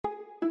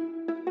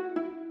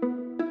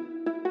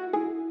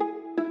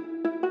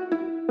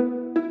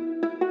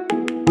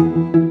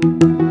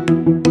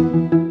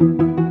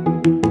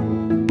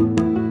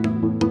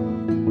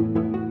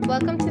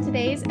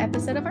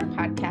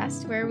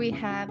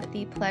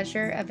the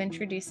pleasure of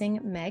introducing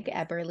Meg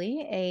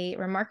Eberly, a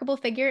remarkable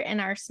figure in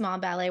our small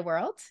ballet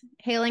world.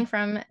 Hailing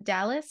from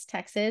Dallas,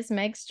 Texas,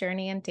 Meg's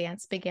journey in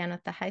dance began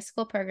with the high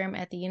school program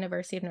at the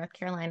University of North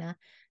Carolina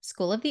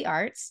School of the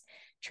Arts,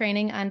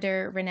 training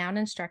under renowned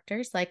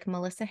instructors like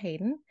Melissa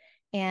Hayden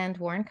and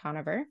Warren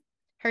Conover.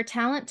 Her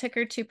talent took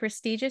her to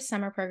prestigious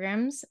summer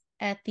programs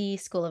at the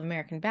School of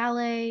American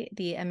Ballet,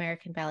 the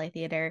American Ballet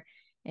Theater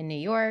in New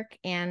York,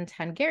 and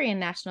Hungarian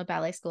National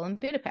Ballet School in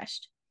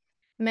Budapest.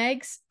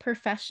 Meg's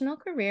professional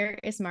career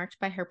is marked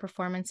by her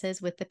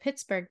performances with the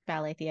Pittsburgh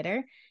Ballet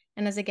Theater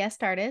and as a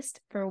guest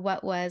artist for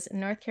what was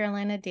North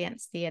Carolina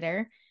Dance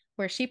Theater,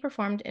 where she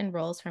performed in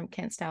roles from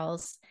Kent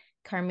Stowell's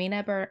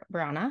Carmina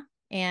Burana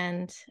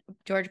and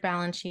George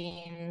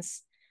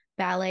Balanchine's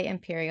Ballet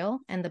Imperial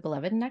and The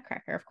Beloved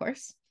Nutcracker, of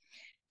course.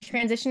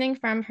 Transitioning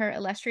from her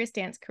illustrious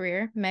dance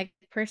career, Meg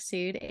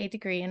pursued a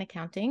degree in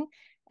accounting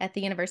at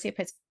the University of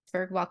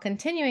Pittsburgh while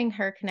continuing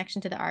her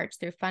connection to the arts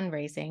through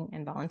fundraising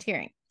and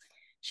volunteering.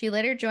 She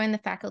later joined the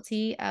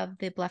faculty of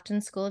the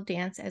Bluffton School of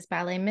Dance as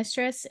ballet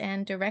mistress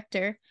and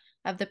director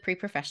of the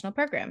pre-professional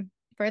program,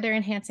 further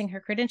enhancing her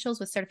credentials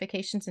with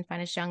certifications in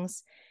Finest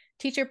Young's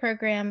teacher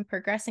program,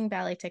 progressing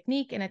ballet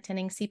technique, and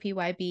attending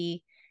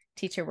CPYB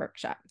teacher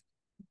workshop.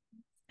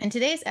 In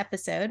today's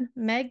episode,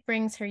 Meg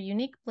brings her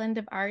unique blend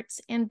of arts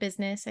and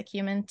business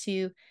acumen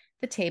to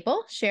the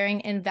table,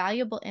 sharing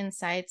invaluable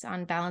insights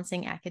on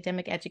balancing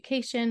academic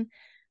education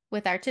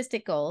with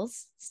artistic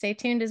goals. Stay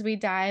tuned as we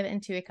dive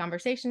into a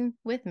conversation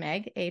with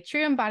Meg, a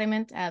true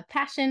embodiment of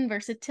passion,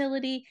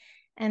 versatility,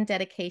 and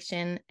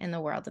dedication in the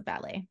world of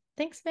ballet.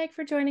 Thanks, Meg,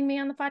 for joining me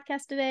on the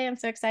podcast today. I'm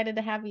so excited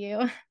to have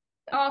you.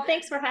 Oh,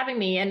 thanks for having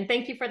me. And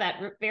thank you for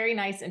that very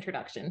nice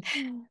introduction.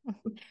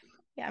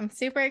 Yeah, I'm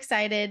super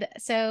excited.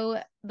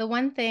 So the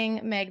one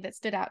thing, Meg, that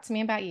stood out to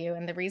me about you,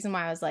 and the reason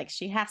why I was like,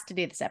 she has to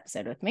do this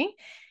episode with me,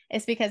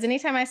 is because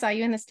anytime I saw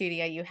you in the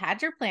studio, you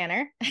had your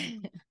planner.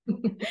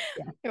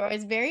 You're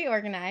always very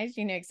organized.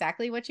 You knew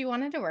exactly what you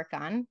wanted to work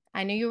on.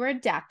 I knew you were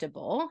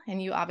adaptable,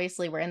 and you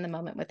obviously were in the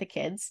moment with the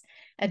kids,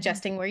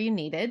 adjusting where you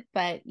needed,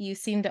 but you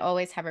seemed to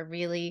always have a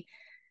really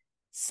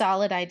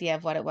solid idea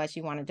of what it was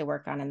you wanted to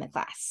work on in the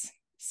class.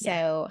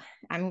 So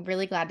I'm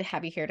really glad to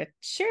have you here to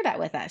share that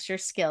with us, your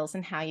skills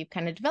and how you've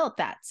kind of developed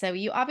that. So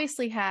you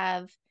obviously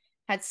have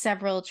had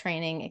several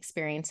training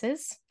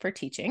experiences for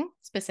teaching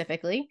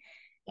specifically.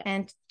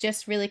 And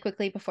just really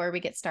quickly before we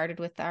get started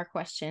with our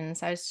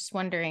questions, I was just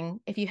wondering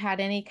if you had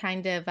any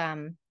kind of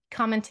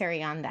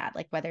commentary on that,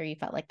 like whether you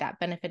felt like that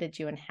benefited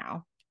you and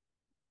how.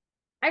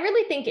 I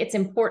really think it's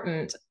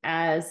important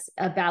as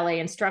a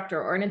ballet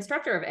instructor or an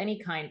instructor of any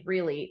kind,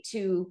 really,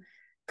 to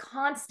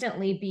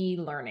constantly be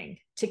learning,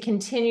 to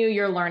continue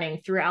your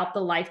learning throughout the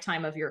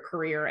lifetime of your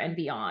career and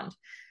beyond.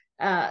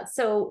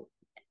 So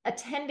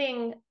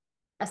attending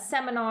a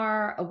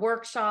seminar, a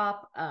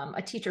workshop,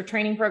 a teacher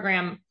training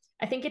program,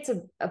 I think it's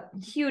a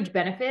huge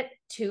benefit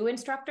to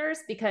instructors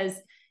because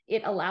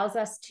it allows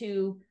us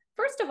to,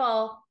 first of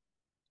all,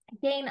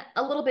 gain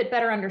a little bit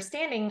better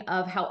understanding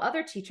of how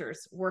other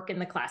teachers work in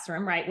the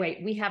classroom, right?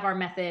 We have our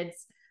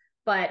methods,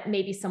 but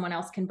maybe someone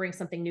else can bring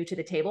something new to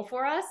the table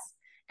for us.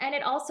 And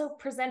it also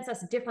presents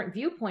us different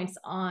viewpoints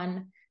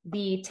on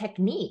the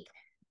technique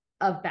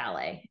of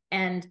ballet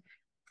and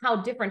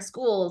how different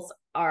schools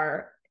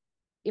are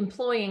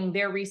employing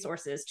their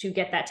resources to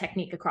get that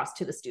technique across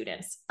to the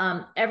students.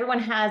 Everyone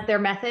has their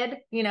method,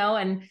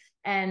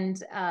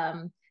 and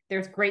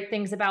there's great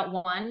things about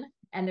one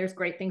and there's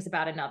great things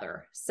about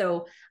another.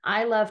 So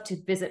I love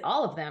to visit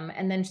all of them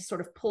and then just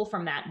sort of pull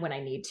from that when I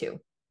need to.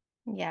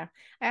 Yeah,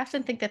 I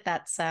often think that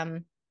that's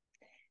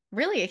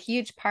really a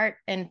huge part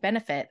and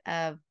benefit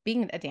of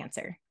being a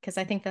dancer, because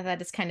I think that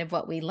that is kind of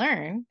what we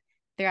learn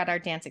throughout our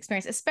dance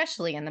experience,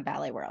 especially in the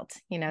ballet world.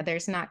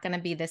 There's not going to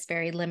be this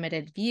very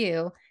limited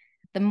view.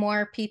 The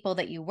more people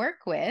that you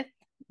work with,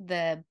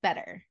 the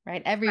better,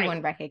 right?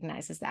 Everyone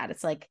recognizes that.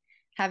 It's like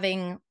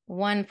having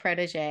one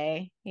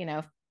protege,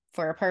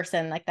 for a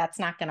person, like that's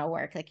not going to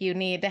work. Like you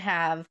need to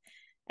have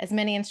as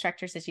many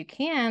instructors as you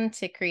can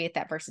to create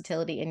that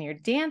versatility in your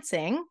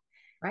dancing.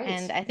 Right.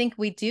 And I think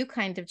we do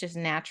kind of just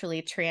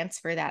naturally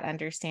transfer that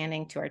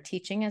understanding to our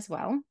teaching as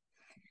well.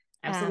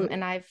 Absolutely.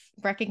 And I've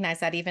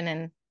recognized that even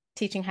in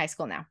teaching high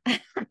school now,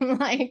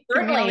 like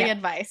give me all the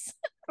advice.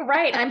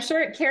 Right. I'm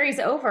sure it carries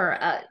over.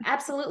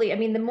 Absolutely. I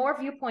mean, the more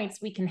viewpoints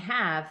we can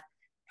have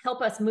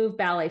help us move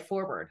ballet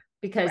forward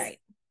because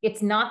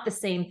it's not the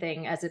same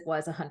thing as it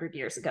was 100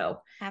 years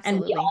ago. Absolutely.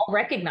 And we all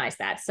recognize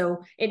that.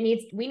 So we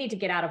need to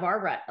get out of our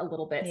rut a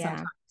little bit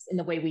sometimes in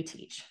the way we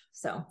teach.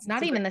 So it's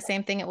not even the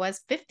same thing it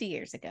was 50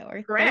 years ago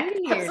or 30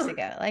 years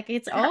ago. Like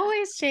it's Correct.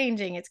 always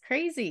changing. It's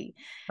crazy.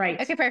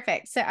 Right. Okay,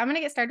 perfect. So I'm going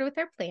to get started with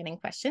our planning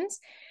questions.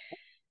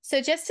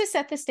 So just to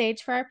set the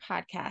stage for our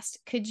podcast,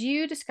 could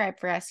you describe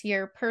for us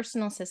your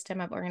personal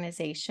system of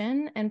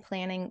organization and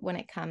planning when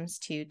it comes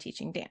to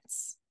teaching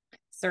dance?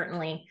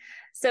 Certainly.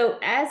 So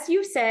as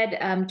you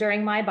said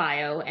during my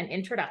bio and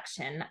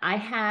introduction, I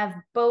have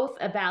both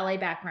a ballet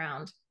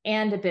background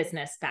and a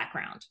business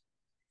background.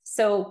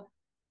 So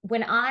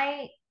when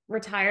I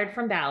retired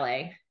from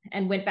ballet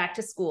and went back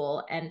to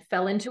school and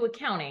fell into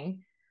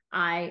accounting,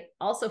 I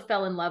also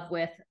fell in love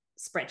with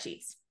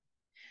spreadsheets.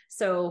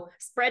 So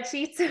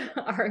spreadsheets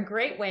are a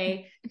great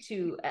way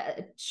to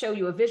show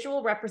you a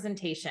visual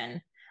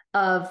representation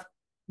of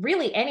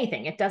really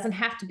anything. It doesn't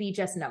have to be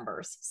just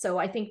numbers. So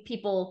I think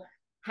people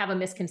have a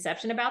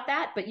misconception about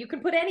that, but you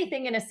can put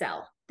anything in a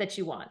cell that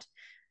you want.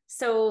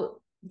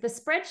 So the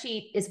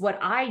spreadsheet is what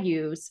I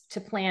use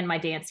to plan my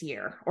dance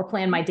year or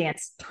plan my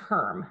dance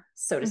term,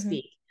 so to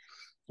speak,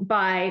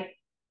 by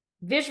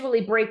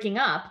visually breaking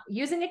up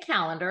using a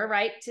calendar,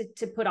 right?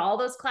 To put all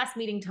those class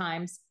meeting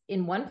times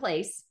in one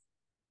place.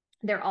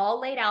 They're all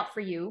laid out for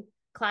you,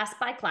 class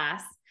by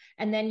class.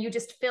 And then you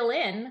just fill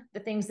in the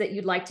things that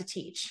you'd like to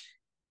teach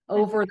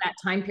over that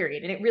time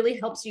period. And it really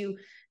helps you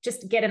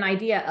just get an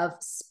idea of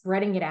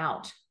spreading it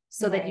out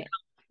so that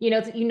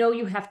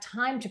you have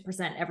time to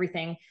present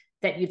everything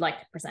that you'd like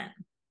to present.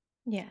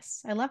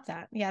 Yes, I love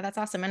that. Yeah, that's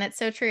awesome. And it's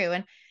so true.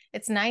 And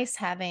it's nice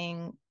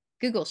having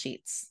Google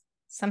Sheets,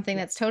 something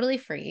that's totally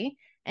free,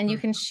 and you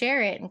can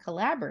share it and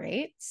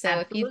collaborate. So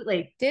Absolutely.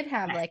 if you did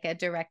have like a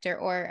director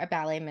or a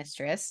ballet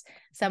mistress,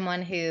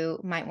 someone who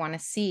might want to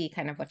see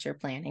kind of what you're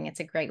planning, it's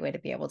a great way to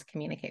be able to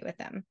communicate with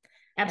them.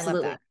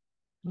 Absolutely. I love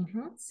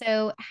that.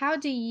 So how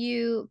do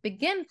you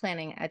begin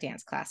planning a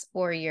dance class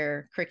or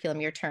your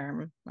curriculum, your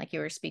term, like you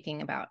were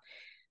speaking about?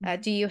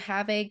 Do you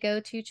have a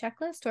go-to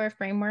checklist or a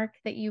framework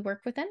that you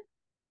work within?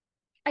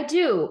 I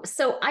do.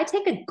 So I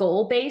take a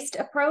goal-based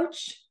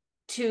approach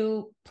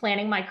to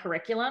planning my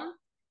curriculum.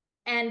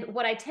 And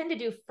what I tend to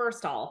do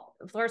first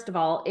of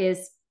all,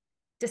 is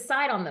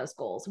decide on those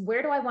goals.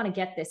 Where do I want to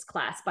get this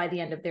class by the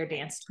end of their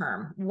dance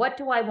term? What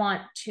do I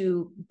want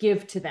to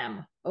give to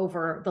them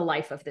over the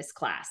life of this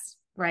class,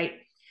 right?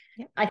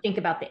 Yep. I think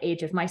about the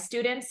age of my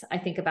students. I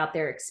think about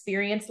their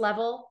experience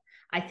level.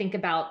 I think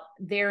about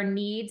their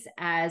needs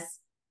as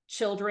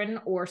children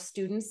or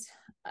students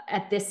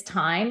at this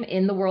time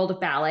in the world of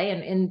ballet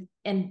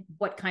and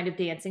what kind of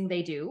dancing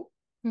they do.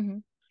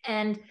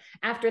 And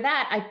after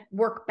that, I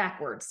work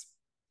backwards.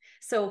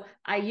 So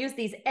I use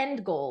these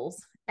end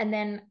goals, and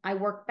then I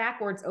work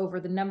backwards over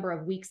the number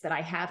of weeks that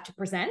I have to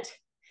present,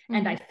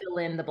 and I fill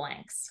in the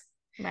blanks.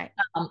 Right.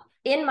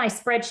 In my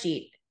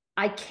spreadsheet,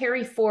 I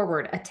carry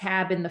forward a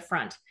tab in the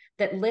front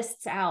that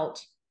lists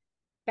out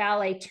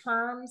ballet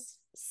terms,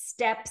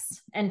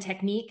 steps, and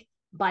technique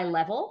by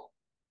level.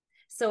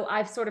 So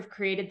I've sort of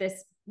created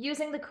this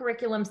using the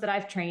curriculums that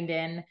I've trained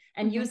in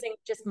and using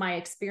just my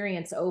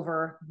experience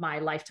over my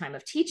lifetime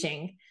of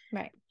teaching,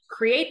 right?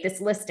 Create this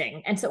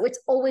listing. And so it's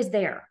always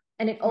there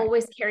and it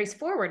always carries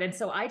forward. And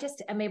so I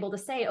just am able to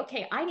say,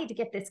 okay, I need to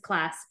get this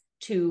class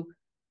to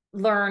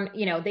learn,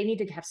 they need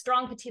to have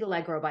strong petit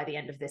allegro by the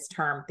end of this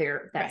term.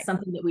 That's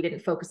something that we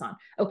didn't focus on.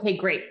 Okay,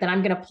 great. Then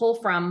I'm going to pull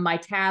from my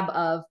tab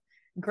of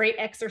great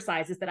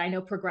exercises that I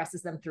know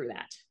progresses them through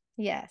that.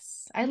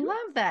 Yes. I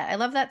love that. I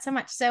love that so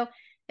much. So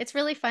it's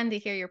really fun to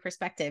hear your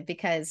perspective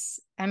because,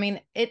 I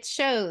mean, it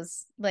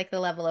shows like the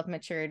level of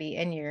maturity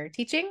in your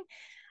teaching.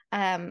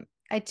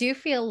 I do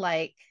feel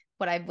like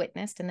what I've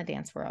witnessed in the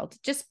dance world,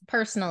 just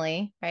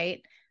personally,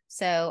 right?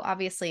 So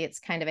obviously it's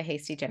kind of a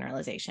hasty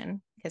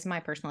generalization because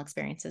my personal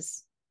experience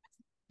is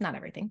not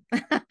everything,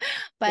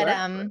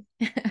 but,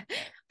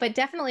 but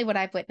definitely what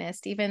I've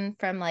witnessed, even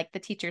from like the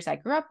teachers I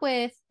grew up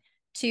with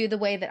to the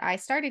way that I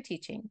started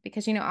teaching,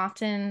 because,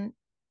 often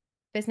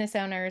business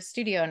owners,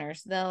 studio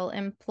owners, they'll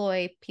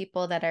employ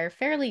people that are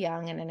fairly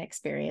young and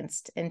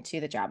inexperienced into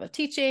the job of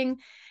teaching.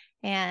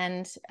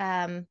 And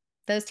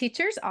those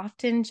teachers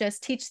often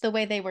just teach the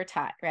way they were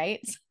taught, right?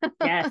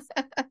 Yes,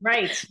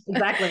 right,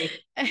 exactly.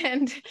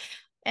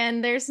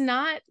 And there's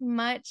not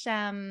much,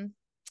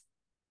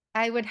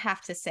 I would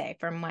have to say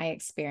from my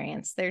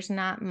experience, there's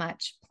not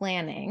much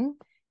planning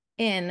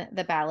in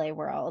the ballet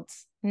world,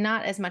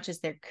 not as much as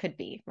there could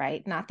be,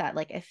 right? Not that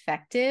like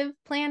effective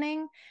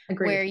planning.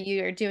 Agreed. Where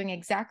you're doing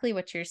exactly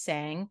what you're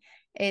saying.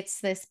 It's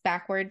this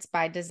backwards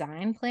by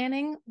design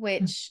planning,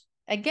 which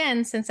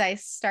again, since I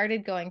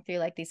started going through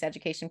like these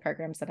education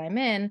programs that I'm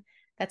in,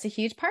 that's a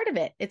huge part of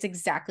it. It's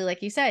exactly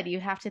like you said, you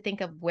have to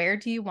think of where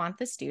do you want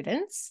the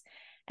students?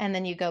 And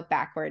then you go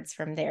backwards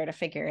from there to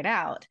figure it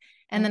out.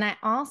 And then I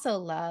also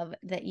love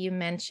that you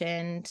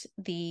mentioned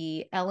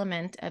the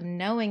element of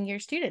knowing your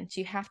students.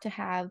 You have to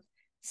have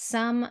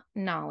some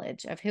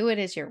knowledge of who it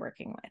is you're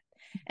working with.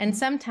 And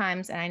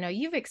sometimes, and I know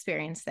you've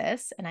experienced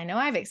this, and I know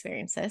I've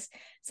experienced this,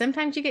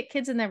 sometimes you get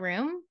kids in the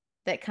room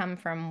that come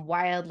from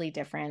wildly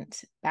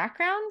different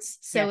backgrounds.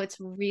 So it's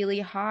really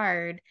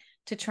hard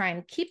to try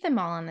and keep them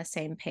all on the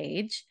same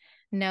page,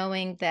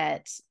 knowing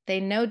that they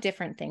know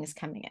different things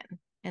coming in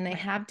and they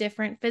have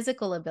different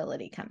physical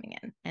ability coming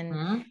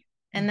in.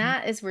 And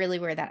that is really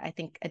where that, I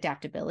think,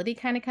 adaptability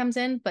kind of comes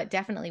in. But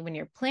definitely when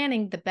you're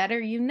planning, the better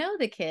you know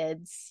the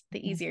kids,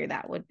 the easier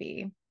that would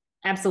be.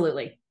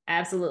 Absolutely.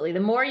 Absolutely. The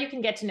more you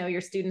can get to know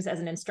your students as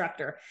an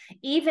instructor,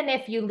 even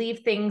if you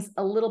leave things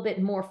a little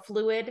bit more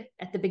fluid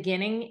at the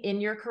beginning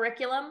in your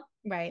curriculum,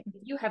 right?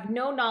 If you have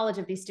no knowledge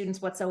of these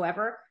students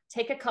whatsoever,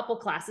 take a couple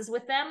classes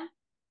with them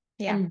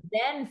and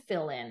then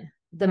fill in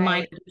the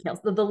minor Right. details,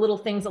 the little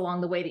things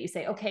along the way that you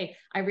say, okay,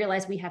 I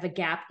realize we have a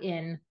gap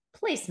in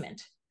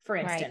placement, for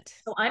instance. Right.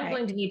 So I'm Right.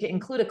 going to need to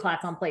include a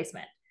class on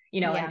placement,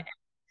 you know, and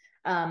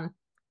Yeah. um,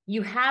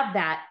 you have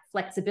that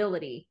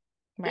flexibility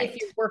if Right.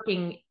 you're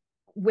working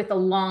with a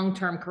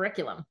long-term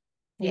curriculum.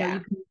 You know, you Yeah.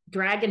 can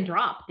drag and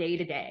drop day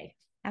to day.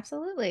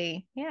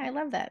 Absolutely. Yeah, I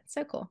love that.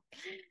 So cool.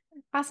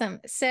 Awesome.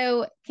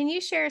 So, can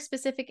you share a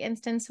specific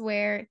instance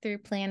where through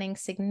planning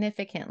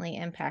significantly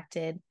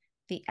impacted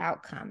the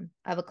outcome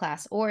of a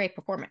class or a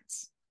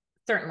performance?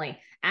 Certainly.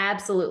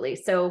 Absolutely.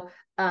 So,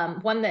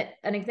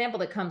 an example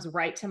that comes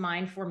right to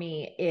mind for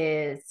me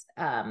is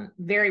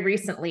very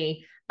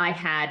recently I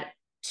had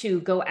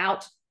to go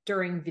out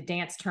during the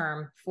dance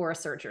term for a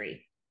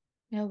surgery.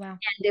 Oh, wow.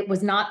 And it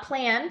was not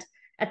planned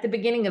at the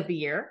beginning of the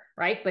year,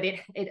 right? But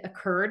it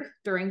occurred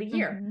during the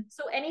year. Hmm.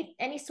 So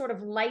any sort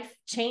of life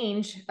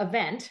change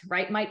event,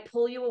 right, might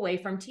pull you away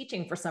from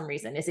teaching for some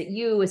reason. Is it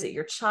you? Is it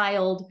your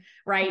child?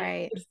 Right?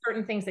 Right. There's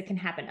certain things that can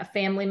happen. A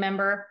family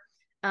member.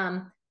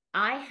 Um,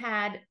 I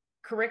had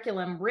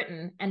curriculum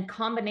written and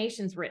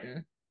combinations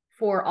written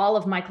for all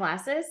of my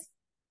classes,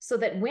 so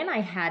that when I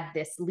had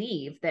this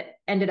leave that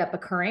ended up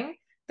occurring,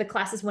 the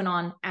classes went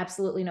on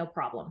absolutely no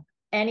problem.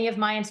 Any of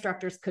my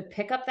instructors could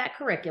pick up that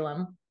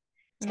curriculum,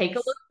 take a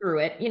look Nice. through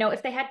it. You know,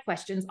 if they had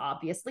questions,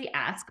 obviously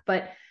ask,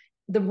 but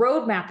the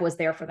roadmap was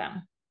there for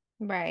them.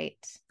 Right.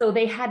 So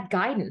they had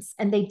guidance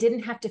and they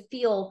didn't have to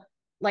feel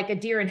like a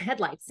deer in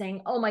headlights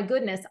saying, oh my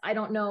goodness, I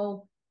don't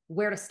know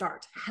where to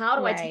start. How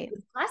do I take Right.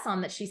 this class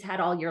on that she's had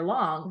all year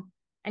long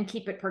and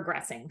keep it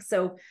progressing?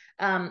 So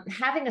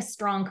having a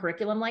strong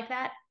curriculum like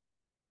that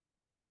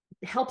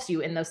helps you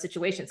in those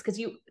situations because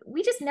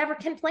we just never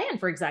can plan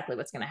for exactly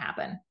what's going to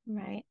happen.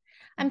 Right.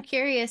 I'm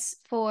curious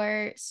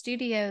for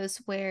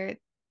studios where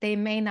they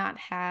may not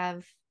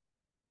have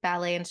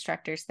ballet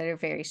instructors that are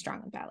very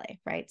strong in ballet,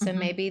 right? So Mm-hmm.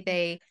 maybe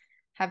they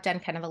have done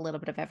kind of a little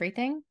bit of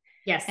everything,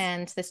 Yes.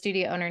 and the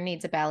studio owner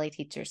needs a ballet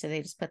teacher, so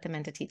they just put them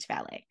in to teach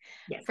ballet.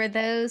 Yes. For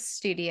those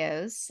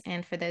studios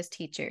and for those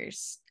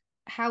teachers,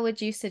 how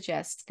would you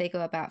suggest they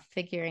go about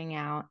figuring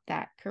out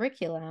that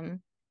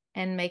curriculum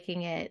and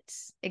making it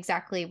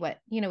exactly what,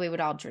 we would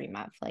all dream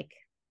of, like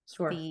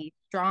Sure. the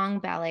strong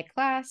ballet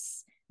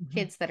class, Mm-hmm.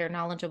 kids that are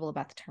knowledgeable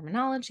about the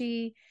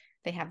terminology,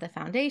 they have the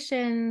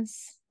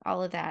foundations,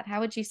 all of that. How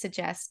would you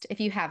suggest, if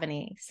you have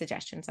any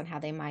suggestions on how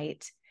they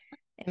might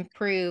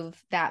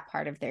improve that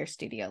part of their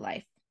studio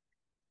life?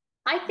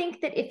 I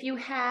think that if you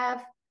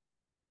have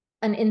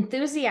an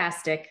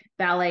enthusiastic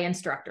ballet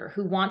instructor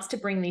who wants to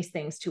bring these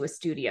things to a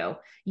studio,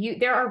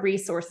 there are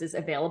resources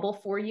available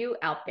for you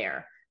out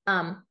there.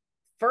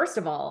 First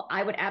of all,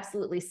 I would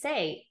absolutely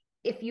say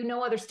if you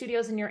know other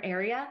studios in your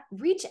area,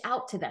 reach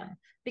out to them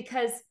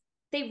because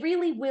they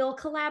really will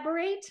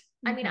collaborate.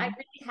 I mean, I Mm-hmm.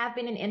 really have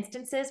been in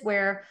instances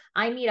where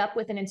I meet up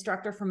with an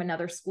instructor from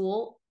another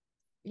school,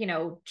 you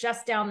know,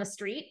 just down the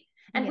street,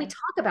 and we Yeah.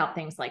 talk about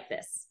things like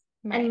this.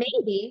 And Right.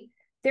 maybe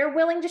they're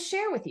willing to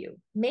share with you.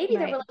 Maybe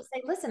they're Right. willing to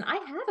say, listen, I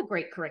have a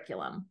great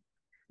curriculum.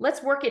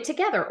 Let's work it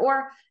together,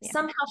 or Yeah.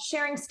 somehow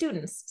sharing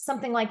students,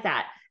 something like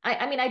that.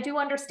 I mean, I do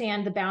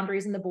understand the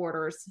boundaries and the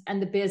borders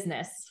and the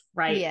business,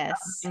 right?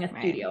 Yes. In a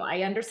Right. studio.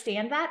 I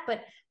understand that,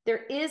 but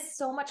there is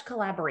so much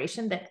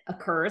collaboration that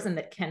occurs and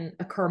that can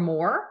occur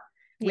more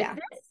with Yeah.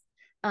 this.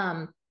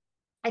 Um,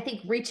 I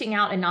think reaching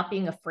out and not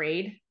being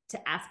afraid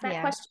to ask that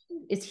Yeah.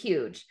 question is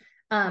huge.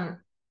 Yeah.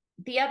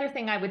 The other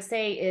thing I would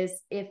say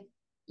is if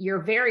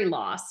you're very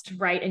lost,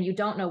 right, and you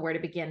don't know where to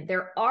begin,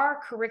 there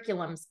are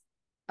curriculums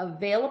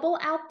available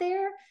out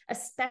there,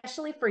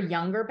 especially for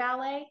younger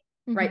ballet,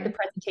 right? The Mm-hmm.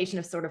 presentation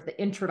of sort of the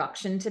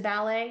introduction to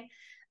ballet.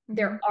 Mm-hmm.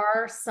 There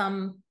are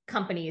some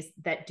companies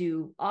that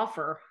do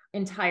offer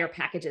entire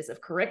packages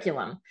of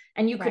curriculum,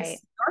 and you could Right.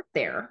 start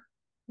there.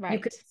 You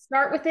could Right.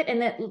 start with it,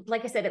 and then,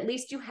 like I said, at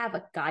least you have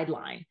a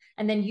guideline,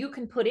 and then you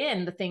can put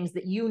in the things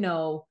that you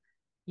know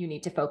you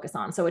need to focus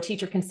on. So a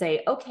teacher can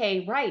say,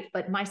 okay, right,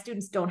 but my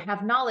students don't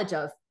have knowledge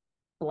of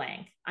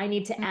blank. I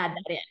need to add Mm-hmm.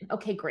 that in.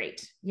 Okay,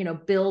 great. You know,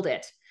 build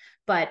it.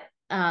 But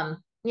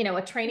you know,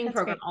 a training That's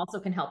program great. also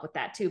can help with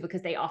that too,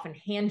 because they often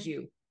hand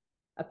you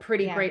a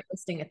pretty Yeah. great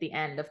listing at the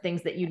end of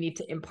things that you need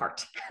to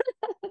impart.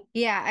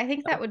 Yeah, I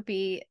think that would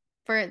be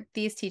for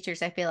these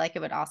teachers, I feel like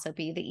it would also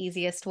be the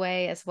easiest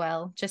way as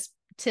well, just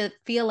to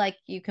feel like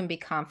you can be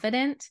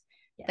confident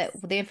that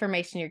Yes. the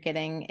information you're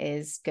getting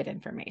is good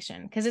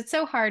information. Because it's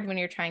so hard when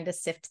you're trying to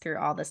sift through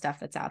all the stuff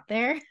that's out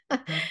there,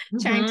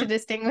 trying to Mm-hmm.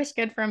 distinguish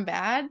good from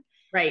bad.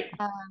 Right.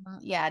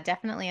 Yeah,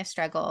 definitely a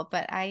struggle,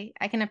 but I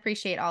can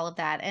appreciate all of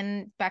that.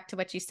 And back to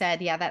what you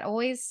said, yeah, that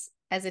always,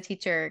 as a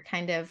teacher,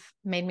 kind of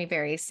made me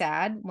very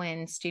sad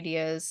when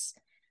studios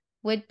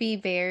would be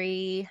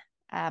very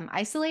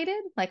isolated,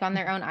 like on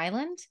their own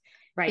island,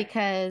 Right.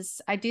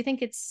 because I do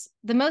think it's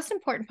the most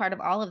important part of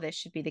all of this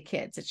should be the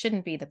kids. It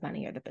shouldn't be the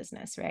money or the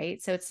business,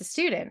 right? So it's the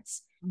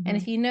students. And Mm-hmm.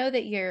 if you know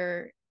that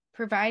you're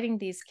providing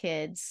these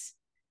kids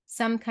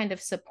some kind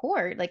of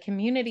support, like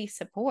community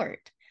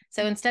support.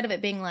 So instead of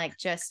it being like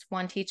just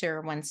one teacher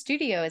or one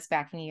studio is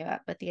backing you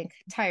up, but the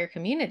entire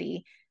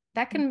community,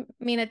 that can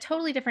mean a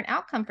totally different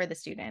outcome for the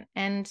student.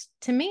 And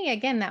to me,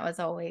 again, that was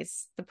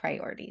always the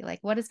priority. Like,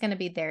 what is going to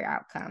be their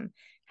outcome?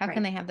 How can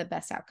Right. they have the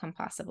best outcome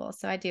possible?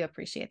 So I do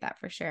appreciate that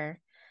for sure.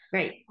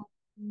 Right.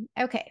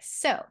 Okay,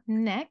 so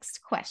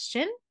next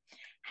question.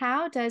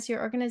 How does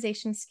your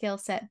organization skill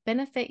set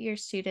benefit your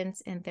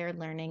students in their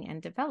learning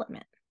and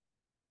development?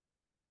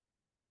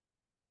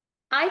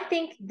 I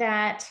think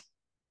that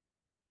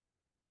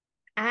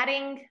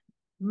adding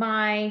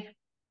my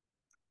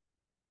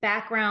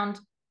background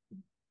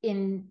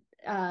in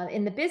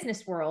the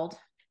business world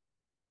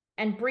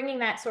and bringing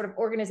that sort of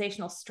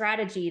organizational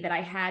strategy that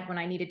I had when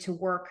I needed to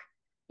work,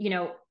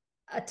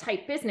 a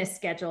tight business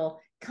schedule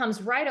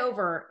comes right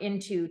over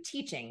into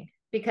teaching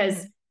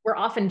because we're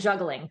often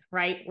juggling,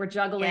 right? We're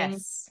juggling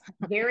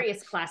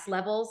various class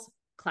levels,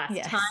 class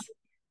time.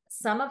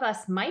 Some of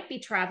us might be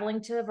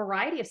traveling to a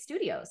variety of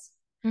studios.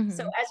 So as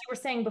you were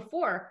saying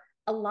before,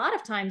 a lot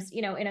of times,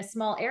 in a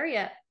small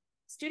area,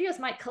 studios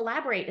might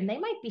collaborate and they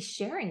might be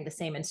sharing the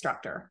same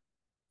instructor.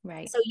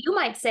 Right. So you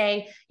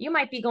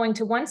might be going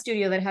to one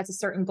studio that has a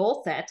certain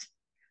goal set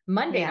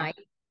Monday night.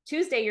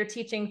 Tuesday, you're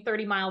teaching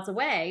 30 miles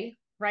away,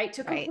 right?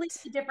 To a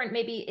completely different,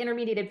 maybe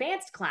intermediate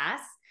advanced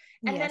class.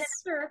 And then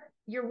another,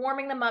 you're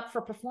warming them up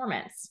for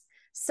performance.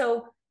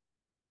 So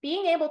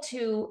being able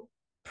to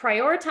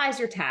prioritize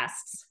your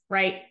tasks,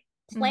 right?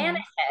 Plan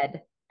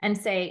ahead and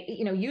say,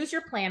 use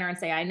your planner and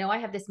say, I know I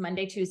have this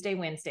Monday, Tuesday,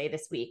 Wednesday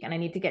this week, and I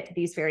need to get to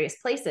these various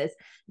places,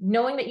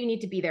 knowing that you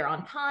need to be there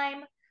on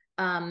time,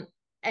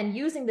 and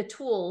using the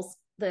tools,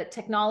 the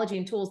technology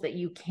and tools that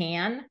you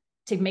can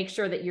to make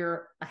sure that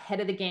you're ahead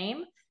of the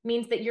game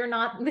means that you're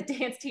not the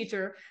dance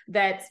teacher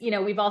that's,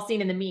 we've all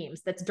seen in the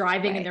memes, that's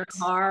driving in their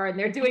car and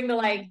they're doing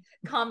the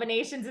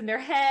combinations in their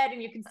head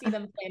and you can see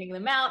them planning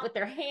them out with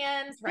their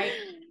hands, right?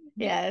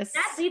 Yes.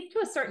 That leads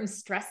to a certain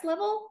stress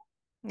level.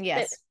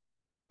 That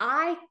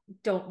I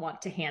don't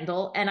want to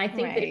handle. And I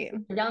think that if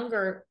a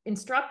younger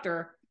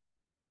instructor,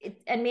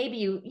 and maybe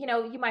you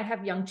might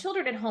have young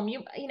children at home,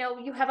 you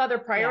have other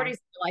priorities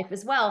in your life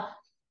as well.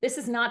 This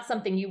is not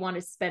something you want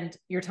to spend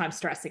your time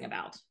stressing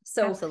about.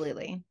 So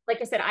absolutely. Like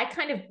I said, I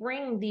kind of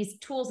bring these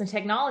tools and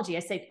technology.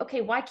 I say,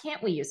 okay, why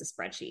can't we use a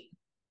spreadsheet?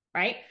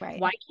 Right?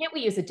 Why can't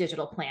we use a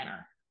digital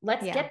planner?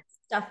 Let's get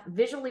stuff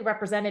visually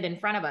represented in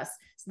front of us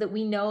so that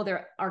we know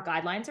our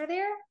guidelines are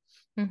there.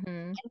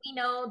 And we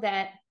know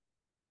that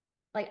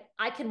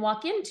I can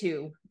walk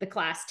into the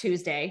class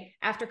Tuesday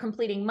after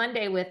completing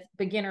Monday with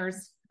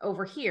beginners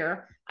over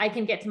here. I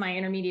can get to my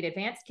intermediate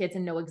advanced kids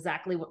and know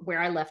exactly where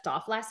I left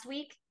off last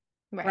week.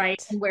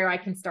 Right. And where I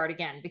can start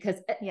again, because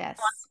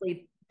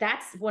honestly,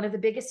 that's one of the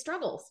biggest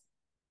struggles.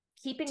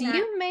 Do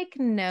you make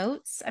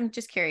notes? I'm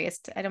just curious.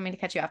 I don't mean to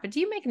cut you off, but do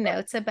you make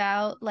notes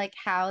about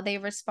how they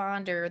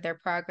respond or their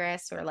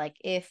progress, or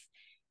if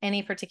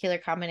any particular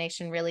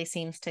combination really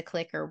seems to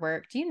click or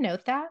work? Do you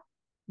note that?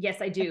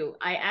 Yes, I do.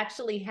 I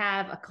actually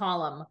have a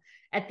column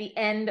at the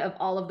end of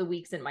all of the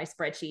weeks in my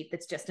spreadsheet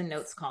that's just a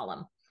notes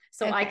column.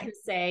 So I can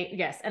say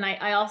yes, and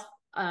I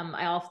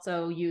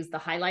also use the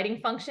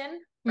highlighting function.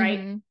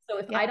 Right. So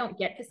if I don't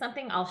get to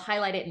something, I'll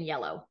highlight it in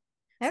yellow.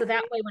 So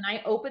that way, when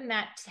I open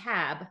that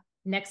tab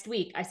next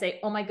week, I say,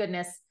 oh my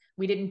goodness,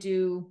 we didn't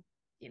do,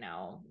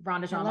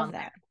 Ronde de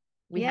Jambe.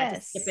 We had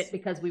to skip it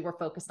because we were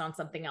focused on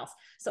something else.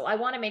 So I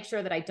want to make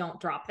sure that I don't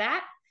drop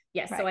that.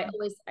 Yes. So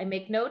I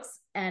make notes,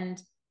 and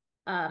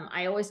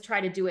I always try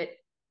to do it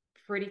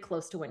pretty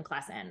close to when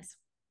class ends.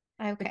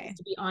 Okay. Because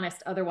to be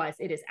honest, otherwise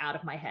it is out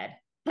of my head.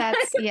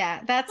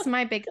 That's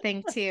my big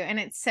thing too. And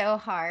it's so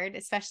hard,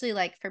 especially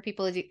for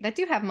people that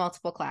do have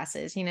multiple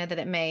classes, that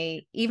it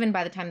may, even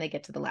by the time they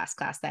get to the last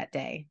class that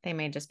day, they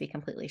may just be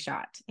completely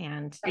shot.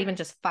 And even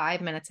just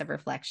 5 minutes of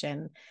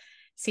reflection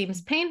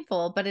seems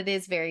painful, but it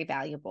is very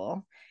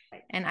valuable.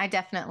 And I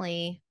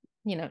definitely,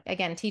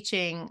 again,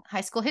 teaching high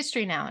school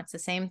history now, it's the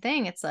same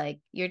thing. It's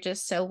you're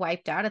just so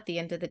wiped out at the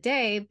end of the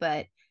day,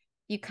 but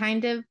you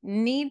kind of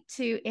need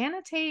to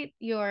annotate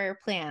your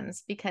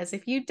plans, because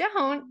if you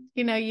don't,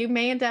 you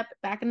may end up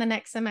back in the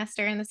next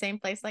semester in the same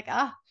place,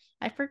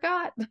 I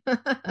forgot.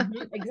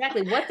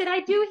 Exactly. What did I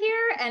do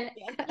here? And,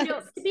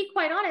 to be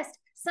quite honest,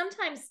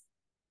 sometimes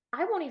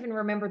I won't even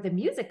remember the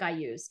music I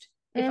used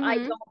if I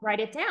don't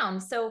write it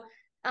down. So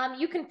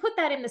you can put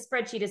that in the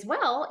spreadsheet as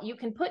well. You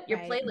can put your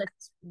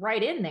playlist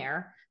right in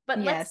there, but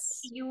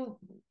let's say you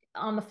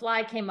on the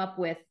fly came up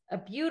with a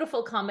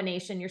beautiful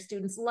combination. Your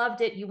students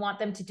loved it. You want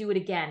them to do it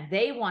again.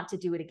 They want to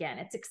do it again.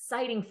 It's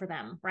exciting for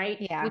them,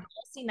 right? Yeah. We've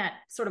all seen that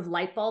sort of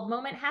light bulb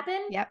moment happen.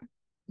 Yep.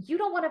 You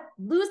don't want to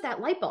lose that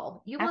light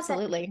bulb. You want that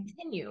Absolutely. to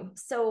continue.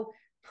 So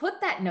put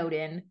that note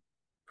in,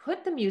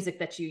 put the music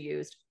that you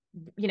used,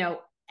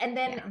 and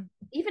then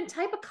even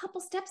type a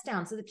couple steps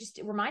down so that just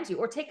it reminds you,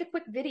 or take a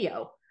quick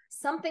video,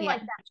 something like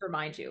that to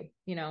remind you,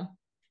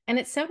 And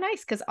it's so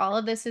nice because all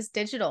of this is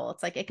digital.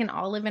 It's it can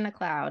all live in a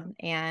cloud,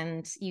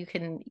 and you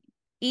can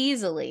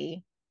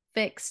easily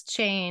fix,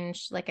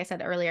 change, like I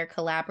said earlier,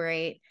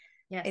 collaborate.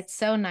 Yes. It's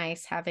so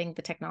nice having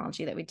the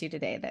technology that we do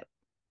today that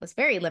was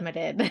very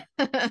limited.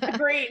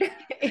 Agreed.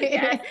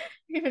 Yes.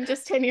 Even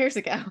just 10 years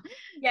ago.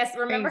 Yes.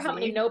 Remember how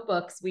many Crazy.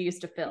 notebooks we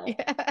used to fill,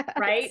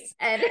 right? Yes.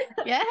 And,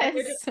 and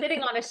they're just Yes.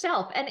 sitting on a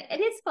shelf. And it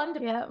is fun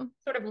to Yeah.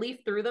 sort of leaf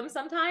through them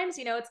sometimes.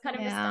 You know, it's kind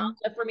of Yeah.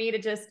 nostalgia for me to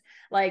just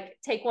like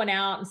take one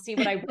out and see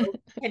what I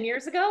wrote 10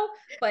 years ago.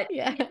 But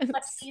it's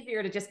much Yes.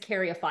 easier to just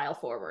carry a file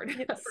forward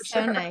for It's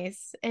so sure.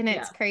 nice. And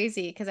Yeah. it's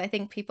crazy because I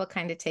think people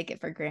kind of take it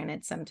for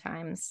granted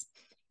sometimes.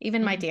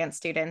 Even my Mhm. dance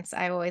students,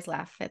 I always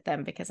laugh at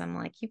them because I'm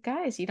like, you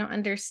guys, you don't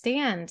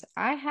understand.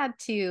 I had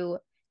to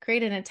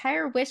create an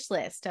entire wish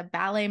list of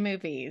ballet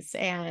movies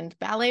and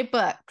ballet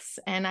books,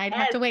 and I'd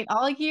have Yes. to wait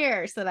all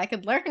year so that I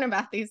could learn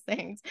about these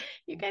things.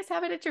 You guys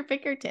have it at your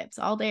fingertips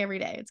all day, every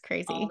day. It's All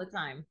crazy. the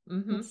time.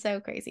 Hmm. It's so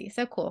crazy.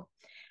 So cool.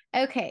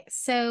 Okay,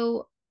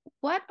 so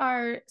what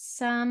are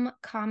some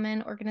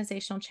common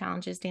organizational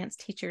challenges dance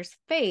teachers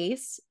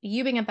face?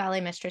 You being a ballet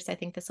mistress, I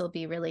think this will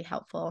be really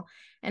helpful.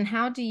 And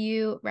how do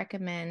you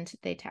recommend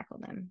they tackle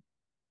them?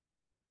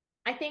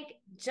 I think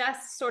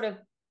just sort of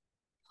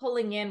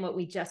pulling in what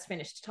we just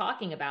finished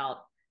talking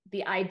about,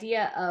 the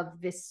idea of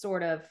this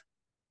sort of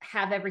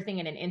have everything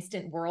in an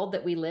instant world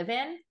that we live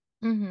in,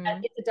 Mm-hmm.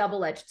 it's a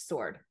double-edged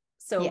sword.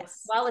 So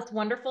Yes. while it's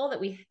wonderful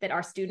that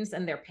our students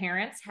and their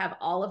parents have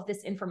all of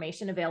this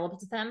information available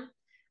to them,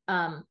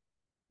 um,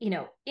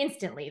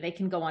 instantly they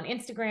can go on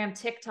Instagram,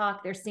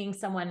 TikTok. They're seeing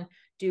someone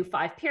do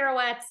 5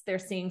 pirouettes. They're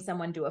seeing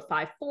someone do a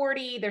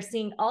 540. They're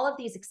seeing all of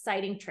these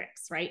exciting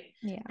tricks, right?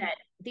 Yeah. That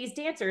these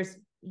dancers,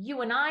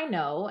 you and I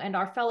know, and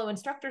our fellow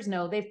instructors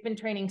know, they've been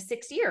training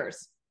 6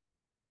 years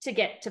to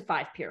get to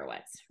 5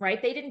 pirouettes,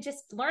 right? They didn't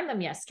just learn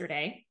them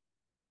yesterday.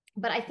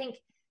 But I think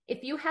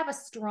if you have a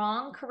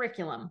strong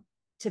curriculum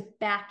to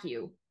back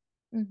you,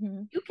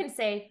 Mm-hmm. you can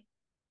say,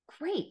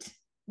 great.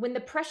 When the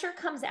pressure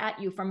comes at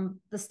you from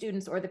the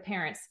students or the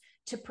parents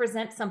to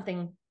present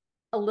something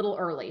a little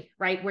early,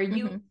 right? Where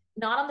you, Mm-hmm.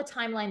 not on the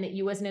timeline that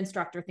you as an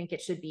instructor think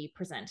it should be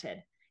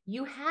presented,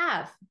 you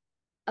have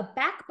a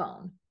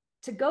backbone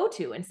to go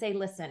to and say,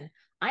 listen,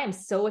 I am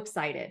so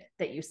excited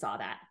that you saw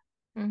that.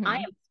 I Mm-hmm.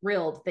 am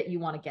thrilled that you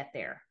want to get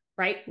there,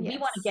 right? We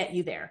want to Yes. get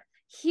you there.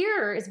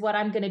 Here is what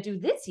I'm going to do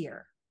this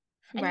year.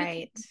 And you can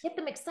Right. get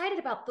them excited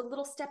about the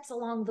little steps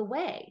along the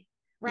way,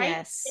 right?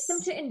 Get them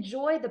Yes. to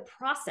enjoy the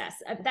process.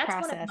 The That's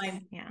one of process.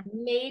 my Yeah.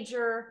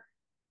 major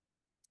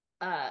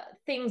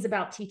things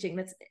about teaching.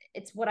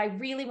 It's what I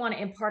really want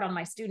to impart on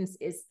my students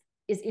is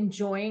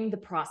enjoying the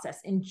process,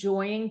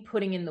 enjoying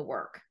putting in the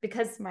work,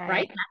 because right,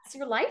 Right. that's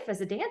your life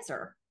as a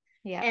dancer,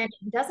 Yeah. and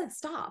it doesn't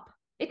stop.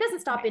 It doesn't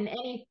stop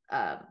Right.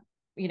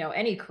 in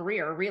any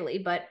career really,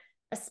 but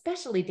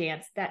especially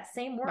dance. That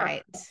same work,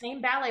 Right. that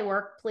same ballet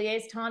work,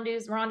 pliés,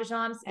 tendus,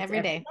 ronde-jambs, it's Every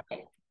every day.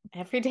 day.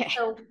 Every day.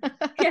 So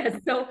yeah,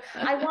 so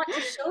I want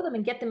to show them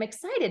and get them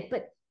excited,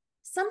 but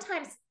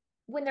sometimes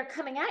when they're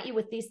coming at you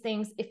with these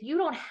things, if you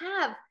don't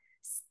have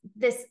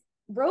this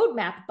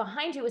roadmap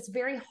behind you, it's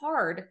very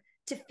hard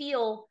to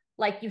feel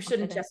like you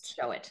shouldn't just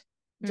show it.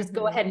 Just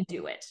go Mm-hmm. ahead and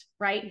do it,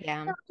 right?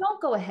 Yeah. No,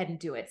 don't go ahead and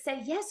do it.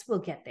 Say, yes, we'll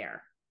get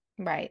there.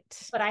 Right.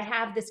 But I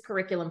have this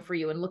curriculum for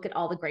you, and look at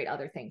all the great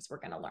other things we're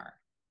going to learn.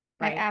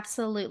 I Right.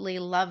 absolutely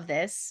love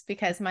this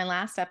because my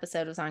last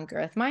episode was on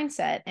growth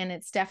mindset, and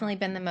it's definitely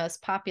been the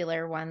most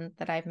popular one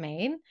that I've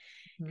made.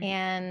 Mm-hmm.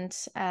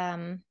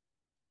 And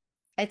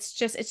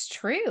it's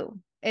true.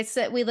 It's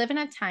that we live in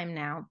a time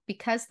now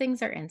because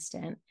things are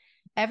instant.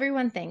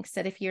 Everyone thinks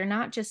that if you're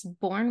not just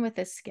born with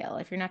a skill,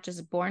 if you're not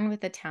just born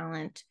with a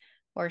talent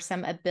or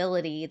some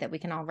ability that we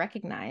can all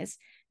recognize,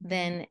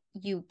 then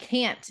you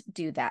can't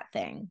do that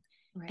thing.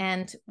 Right.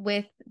 And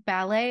with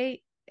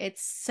ballet,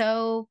 it's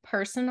so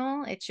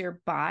personal. It's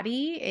your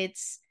body.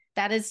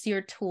 That is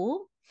your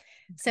tool.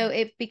 So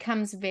it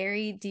becomes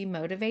very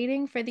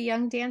demotivating for the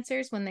young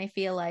dancers when they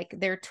feel like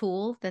their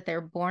tool that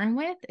they're born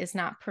with is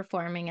not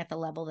performing at the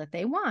level that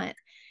they want.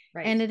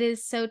 Right. And it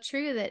is so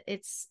true that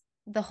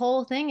the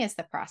whole thing is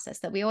the process,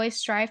 that we always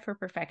strive for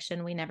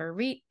perfection. We never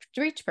reach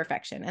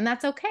perfection. And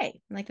that's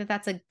okay. Like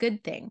that's a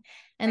good thing.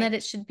 And Right. that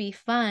it should be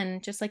fun,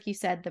 just like you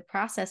said, the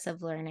process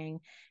of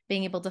learning,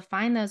 being able to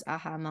find those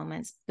aha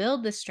moments,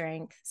 build the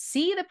strength,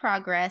 see the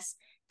progress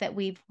that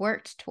we've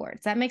worked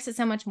towards. That makes it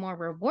so much more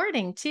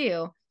rewarding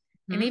too.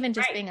 And even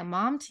just Right. being a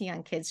mom to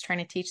young kids, trying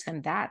to teach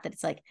them that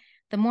it's like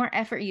the more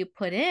effort you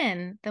put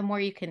in, the more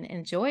you can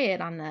enjoy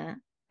it on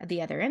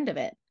the other end of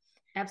it.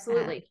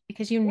 Absolutely.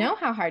 Because you know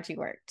how hard you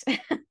worked.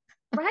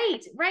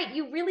 Right.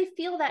 You really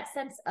feel that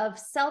sense of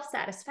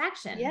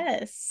self-satisfaction.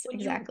 Yes, when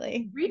exactly.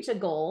 you reach a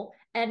goal.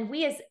 And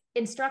we as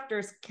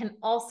instructors can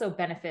also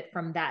benefit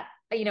from that.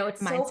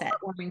 It's Mindset. so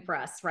heartwarming for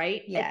us,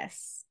 right?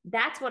 Yes.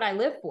 That's what I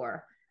live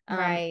for.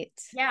 Right.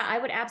 Yeah, I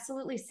would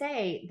absolutely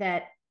say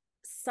that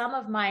some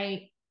of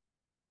my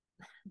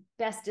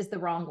best is the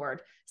wrong word.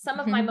 Some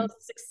of my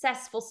most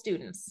successful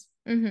students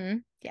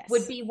yes.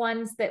 would be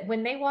ones that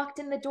when they walked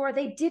in the door,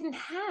 they didn't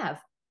have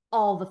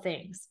all the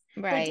things.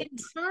 Right. They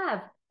didn't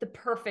have the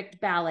perfect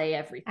ballet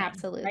everything.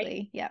 Absolutely.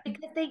 Right? Yeah.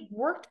 Because they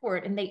worked for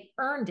it and they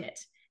earned it.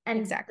 And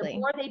exactly. the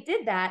more they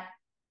did that,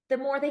 the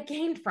more they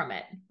gained from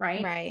it.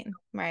 Right. Right.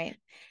 Right.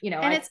 You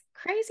know, And it's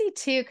crazy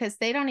too, because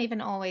they don't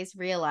even always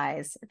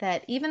realize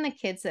that even the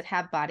kids that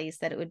have bodies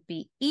that it would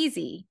be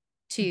easy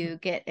to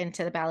get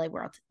into the ballet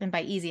world, and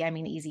by easy, I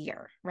mean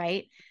easier,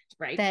 right?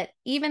 right. That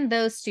even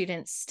those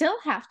students still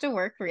have to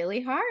work really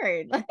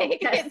hard. Like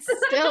Yes. it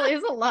still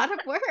is a lot of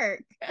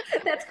work.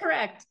 That's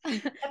correct.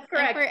 That's And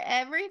correct. for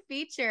every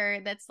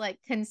feature that's like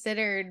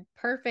considered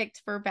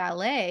perfect for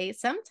ballet,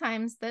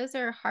 sometimes those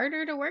are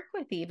harder to work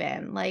with,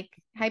 even like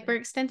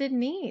hyperextended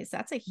knees.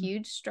 That's a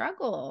huge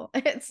struggle.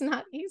 It's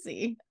not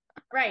easy.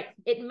 Right.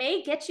 It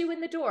may get you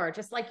in the door,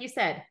 just like you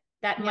said.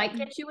 That Yep. might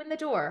get you in the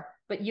door,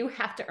 but you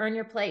have to earn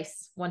your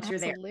place once you're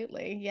there.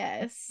 Absolutely.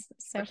 Yes.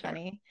 So For sure.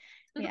 funny.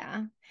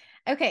 Yeah.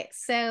 Okay.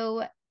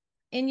 So,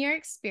 in your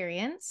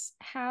experience,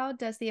 how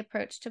does the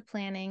approach to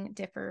planning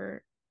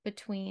differ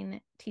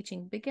between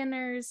teaching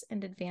beginners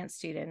and advanced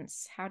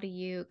students? How do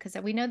you, because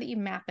we know that you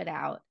map it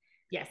out,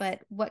 Yes.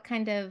 but what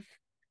kind of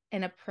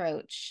an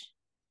approach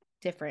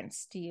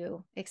difference do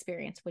you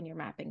experience when you're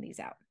mapping these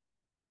out?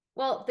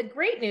 Well, the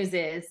great news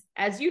is,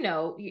 as you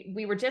know,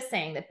 we were just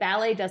saying that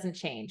ballet doesn't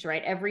change,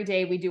 right? Every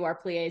day we do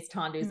our pliés,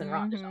 tendus, and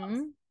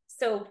rondages.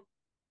 So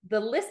the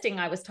listing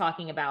I was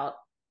talking about,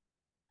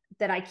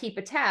 that I keep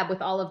a tab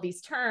with all of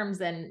these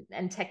terms and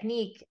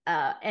technique,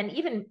 and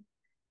even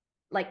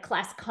like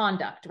class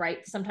conduct, right?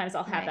 Sometimes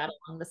I'll have that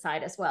along the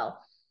side as well.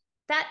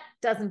 That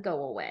doesn't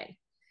go away.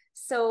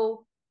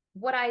 So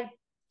what I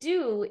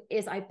do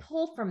is I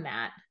pull from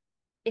that.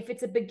 If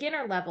it's a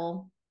beginner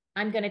level,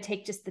 I'm going to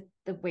take just the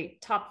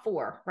top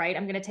 4, right?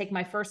 I'm going to take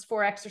my first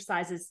 4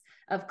 exercises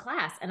of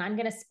class and I'm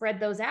going to spread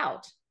those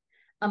out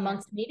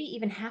amongst maybe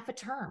even half a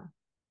term.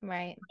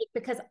 Right.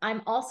 Because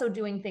I'm also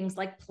doing things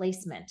like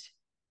placement.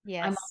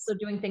 Yes. I'm also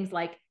doing things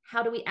like,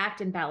 how do we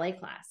act in ballet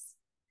class?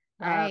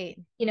 Right.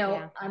 You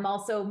know, I'm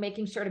also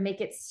making sure to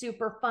make it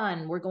super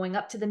fun. We're going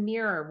up to the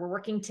mirror. We're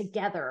working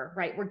together,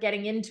 right? We're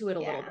getting into it a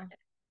little bit.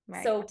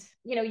 Right. So,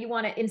 you know, you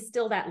want to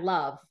instill that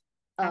love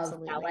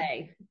of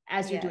ballet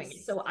as you're doing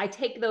it. So I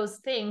take those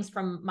things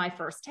from my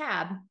first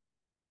tab,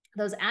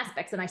 those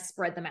aspects, and I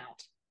spread them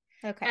out.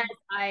 Okay. As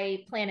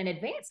I plan an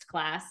advanced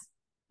class,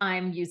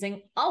 I'm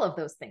using all of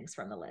those things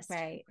from the list.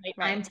 Right.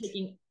 I'm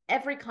taking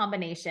every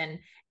combination,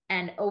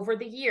 and over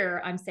the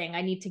year, I'm saying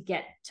I need to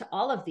get to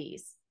all of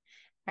these.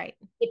 Right.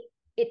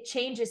 It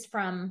changes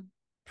from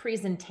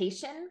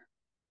presentation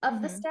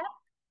of the step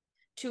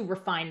to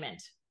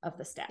refinement of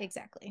the step.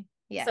 Exactly.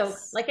 Yes. So,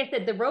 like I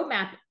said, the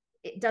roadmap,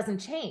 it doesn't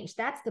change.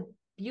 That's the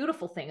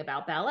beautiful thing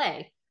about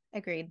ballet.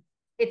 Agreed.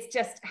 It's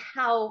just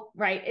how,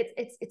 right?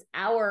 It's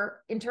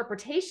our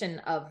interpretation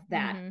of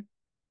that.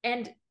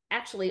 And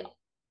actually,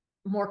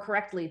 more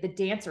correctly, the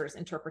dancer's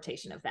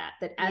interpretation of that,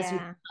 that as you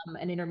become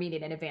an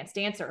intermediate and advanced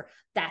dancer,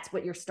 that's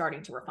what you're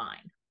starting to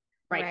refine.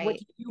 Right? What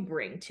do you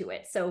bring to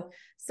it?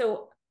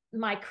 So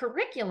my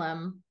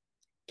curriculum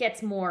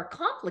gets more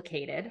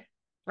complicated,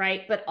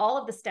 right? But all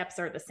of the steps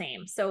are the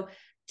same. So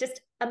just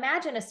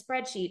imagine a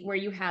spreadsheet where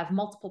you have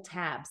multiple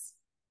tabs,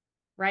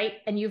 right?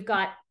 And you've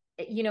got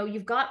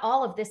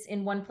all of this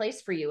in one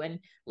place for you. And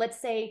let's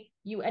say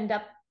you end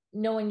up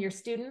knowing your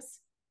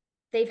students,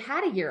 they've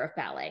had a year of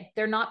ballet.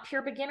 They're not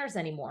pure beginners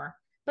anymore,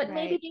 but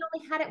maybe they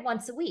only had it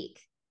once a week.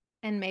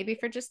 And maybe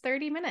for just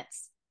 30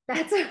 minutes.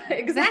 That's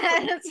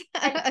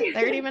exactly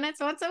 30 minutes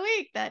once a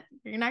week. That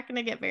you're not going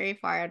to get very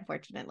far,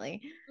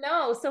 unfortunately.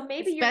 No. So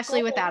maybe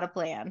especially without a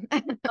plan.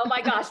 Oh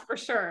my gosh, for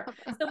sure.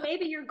 So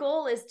maybe your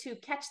goal is to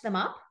catch them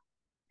up.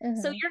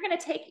 So you're going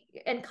to take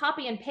and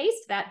copy and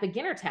paste that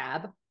beginner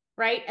tab,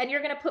 right? And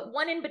you're going to put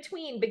one in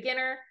between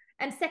beginner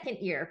and second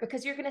year,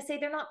 because you're going to say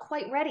they're not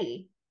quite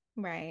ready.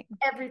 Right.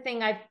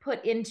 Everything I've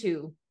put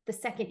into the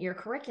second year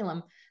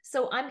curriculum.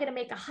 So I'm going to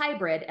make a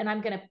hybrid, and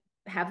I'm going to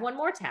have one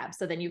more tab.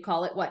 So then you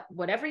call it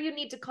whatever you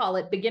need to call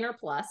it, beginner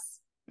plus,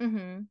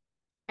 and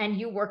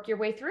you work your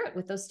way through it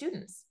with those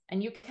students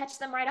and you catch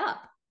them right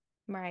up.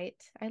 Right.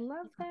 I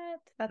love that.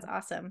 That's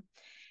awesome.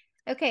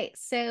 Okay.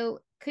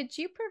 So could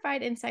you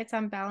provide insights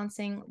on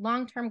balancing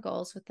long-term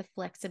goals with the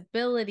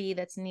flexibility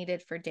that's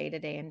needed for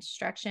day-to-day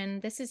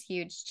instruction? This is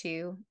huge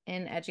too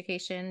in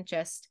education,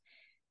 just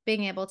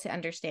being able to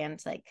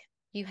understand, like,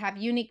 you have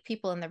unique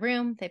people in the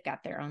room. They've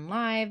got their own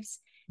lives.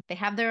 They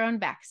have their own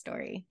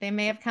backstory. They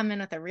may have come in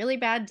with a really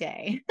bad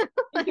day.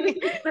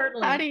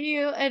 Certainly. How do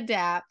you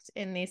adapt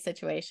in these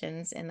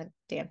situations in the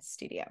dance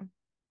studio?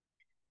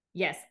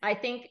 Yes, I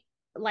think,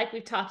 like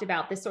we've talked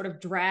about, this sort of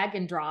drag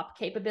and drop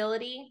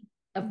capability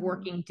of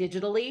working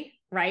digitally,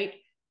 right?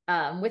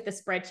 With the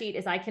spreadsheet,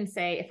 is I can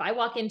say, if I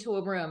walk into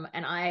a room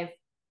and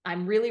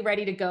I'm really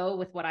ready to go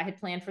with what I had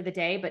planned for the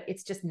day, but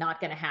it's just not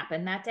going to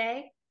happen that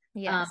day.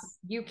 Yes.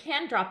 You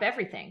can drop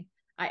everything.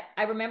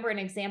 I remember an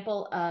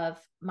example of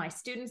my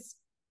students,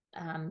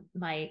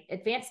 my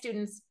advanced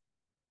students,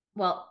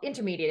 well,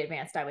 intermediate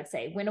advanced, I would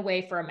say, went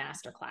away for a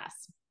master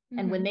class.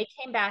 And when they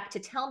came back to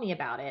tell me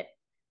about it,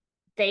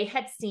 they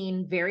had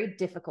seen very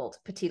difficult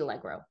Petit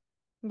Allegro.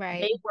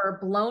 Right. They were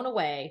blown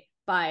away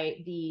by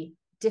the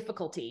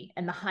difficulty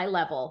and the high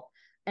level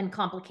and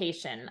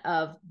complication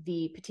of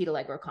the Petit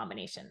Allegro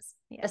combinations,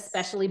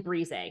 especially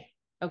Brise.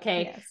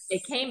 Okay. Yes. They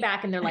came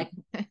back and they're like,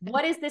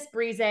 what is this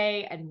brise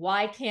and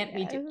why can't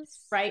we do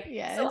this? Right.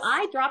 Yes. So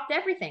I dropped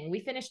everything. We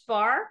finished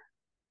bar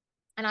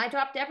and I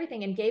dropped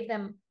everything and gave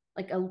them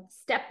like a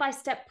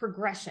step-by-step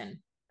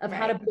progression of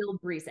how to build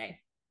brise.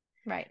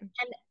 Right.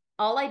 And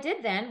all I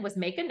did then was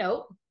make a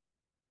note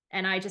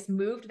and I just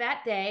moved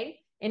that day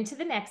into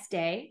the next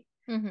day.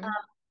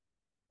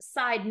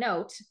 Side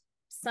note,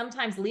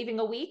 sometimes leaving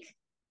a week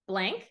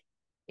blank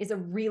is a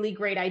really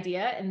great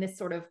idea in this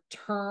sort of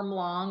term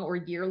long or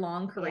year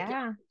long curriculum.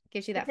 Yeah,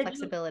 gives you that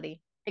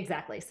flexibility.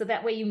 Exactly. So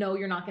that way, you know,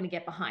 you're not going to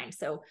get behind.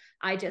 So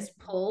I just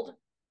pulled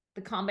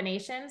the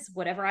combinations,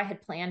 whatever I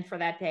had planned for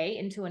that day,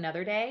 into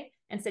another day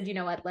and said, you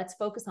know what, let's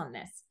focus on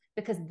this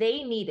because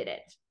they needed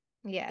it.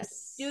 Yes. The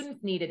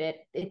students needed it.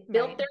 It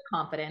built their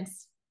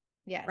confidence.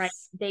 Yes.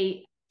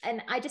 Right.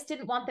 And I just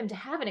didn't want them to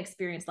have an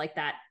experience like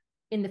that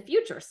in the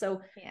future. So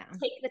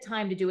take the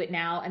time to do it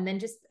now and then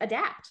just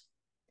adapt.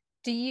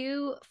 Do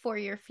you, for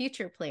your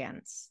future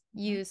plans,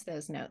 use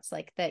those notes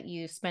like that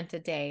you spent a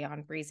day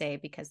on brise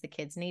because the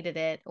kids needed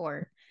it?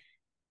 Or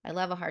I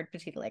love a hard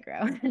petit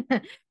allegro.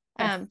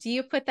 Do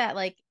you put that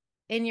like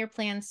in your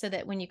plans so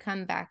that when you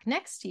come back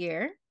next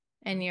year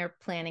and you're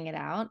planning it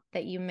out,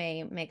 that you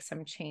may make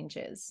some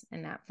changes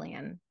in that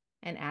plan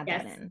and add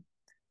that in?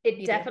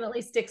 It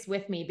definitely sticks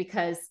with me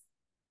because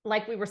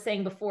like we were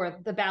saying before,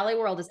 the ballet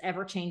world is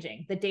ever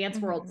changing. The dance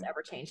world is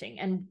ever changing.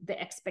 And the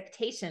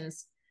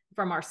expectations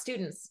from our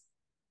students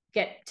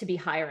get to be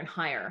higher and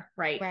higher,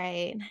 right?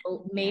 Right.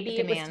 So maybe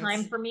it was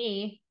time for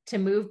me to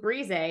move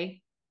brise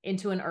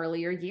into an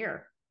earlier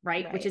year,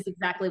 right? Which is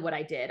exactly what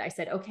I did. I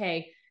said,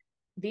 okay,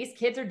 these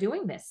kids are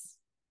doing this.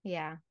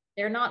 Yeah.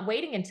 They're not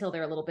waiting until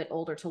they're a little bit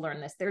older to learn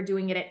this. They're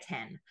doing it at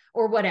 10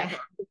 or whatever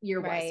the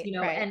year was, you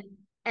know,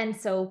 and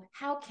so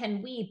how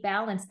can we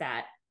balance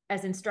that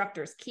as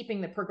instructors,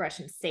 keeping the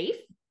progression safe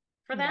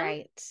for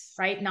them,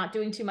 right? Not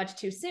doing too much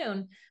too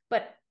soon,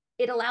 but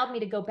it allowed me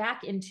to go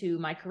back into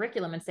my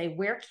curriculum and say,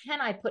 where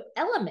can I put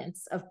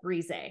elements of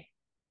brise?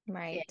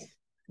 Right.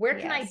 Where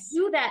can I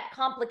do that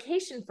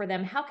complication for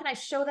them? How can I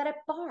show that at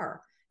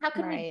bar? How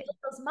can we build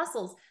those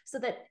muscles so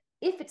that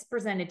if it's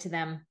presented to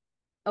them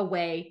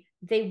away,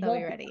 they won't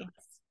be ready.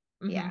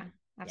 Yeah,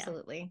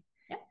 absolutely.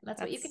 Yeah, that's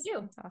what you can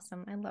do. That's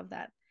awesome. I love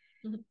that.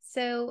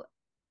 So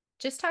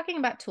just talking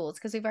about tools,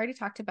 because we've already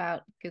talked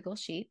about Google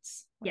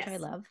Sheets, which I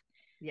love.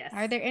 Yes.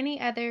 Are there any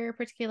other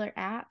particular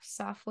apps,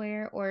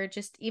 software, or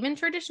just even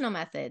traditional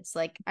methods?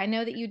 Like I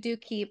know that you do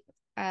keep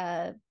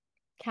a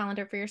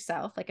calendar for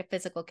yourself, like a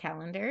physical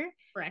calendar.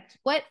 Correct.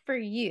 What for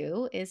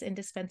you is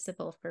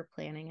indispensable for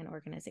planning and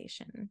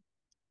organization?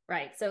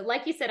 Right. So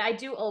like you said, I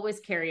do always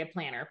carry a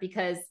planner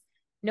because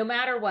no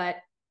matter what,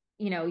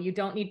 you know, you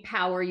don't need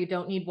power, you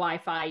don't need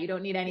Wi-Fi, you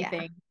don't need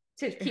anything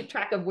to keep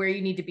track of where you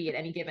need to be at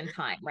any given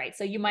time. Right.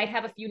 So you might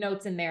have a few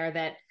notes in there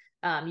that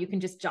you can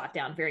just jot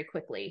down very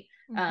quickly.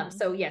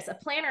 So yes, a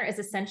planner is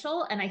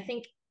essential. And I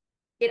think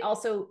it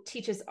also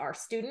teaches our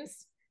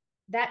students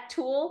that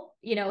tool,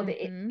 you know,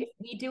 if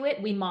we do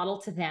it, we model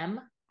to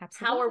them.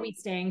 Absolutely. How are we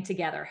staying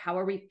together? How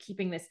are we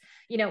keeping this?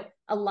 You know,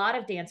 a lot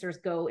of dancers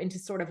go into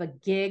sort of a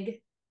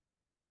gig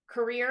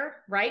career,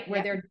 right?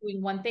 Where they're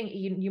doing one thing.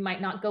 You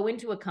might not go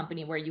into a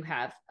company where you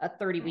have a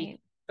 30-week,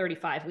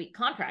 35-week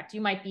contract.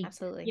 You might be,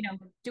 you know,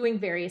 doing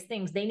various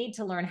things. They need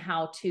to learn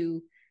how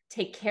to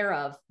take care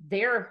of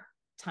their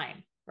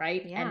time,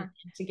 right? And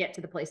to get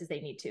to the places they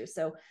need to.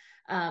 So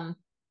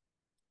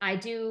I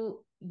do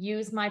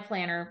use my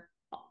planner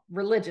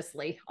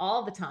religiously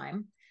all the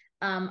time.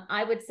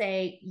 I would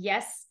say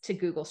yes to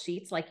Google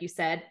Sheets. Like you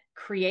said,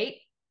 create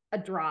a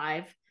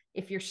drive.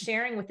 If you're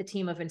sharing with a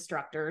team of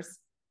instructors,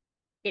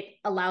 it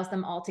allows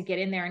them all to get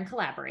in there and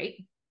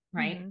collaborate,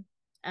 right?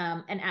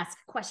 And ask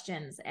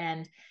questions.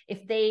 And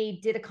if they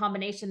did a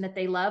combination that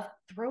they love,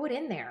 throw it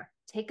in there.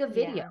 Take a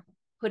video,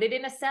 put it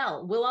in a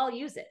cell. We'll all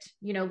use it.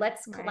 You know,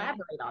 let's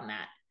collaborate on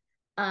that.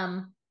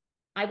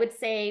 I would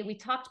say we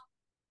talked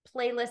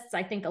playlists,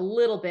 I think a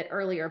little bit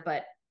earlier,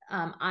 but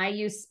I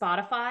use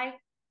Spotify.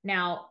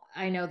 Now,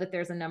 I know that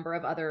there's a number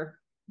of other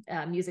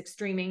music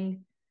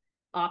streaming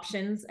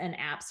options and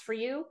apps for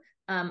you.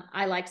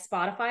 I like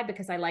Spotify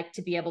because I like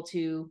to be able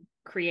to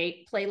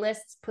create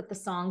playlists, put the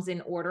songs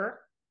in order,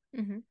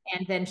 and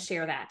then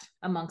share that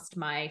amongst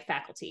my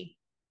faculty.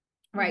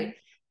 Right.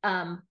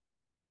 Well,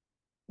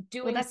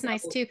 that's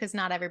nice too, because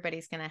not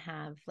everybody's going to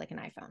have like an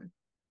iPhone.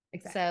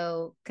 Exactly.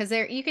 So, because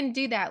you can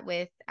do that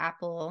with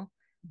Apple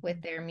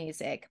with their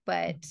music,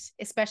 but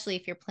especially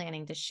if you're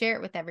planning to share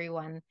it with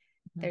everyone,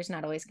 there's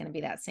not always going to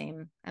be that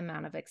same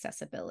amount of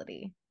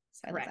accessibility.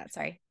 So I love that.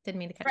 Sorry, didn't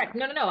mean to cut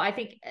you off. No. I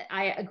think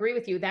I agree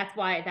with you. That's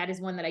why that is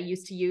one that I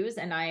used to use,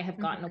 and I have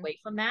gotten away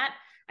from that.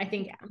 I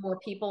think more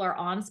people are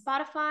on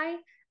Spotify.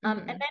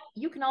 And then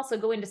you can also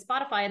go into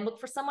Spotify and look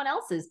for someone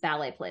else's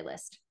ballet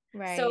playlist.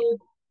 Right. So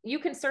you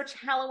can search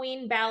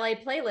Halloween ballet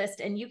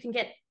playlist and you can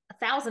get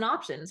 1,000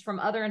 options from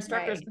other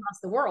instructors across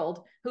the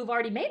world who've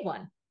already made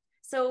one.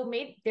 So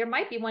maybe there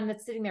might be one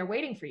that's sitting there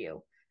waiting for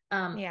you.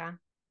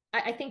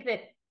 I think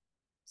that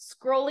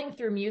scrolling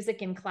through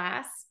music in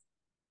class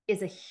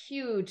is a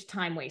huge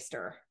time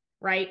waster.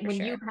 right? For When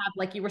you sure. have,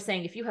 like you were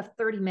saying, if you have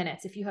 30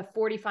 minutes, if you have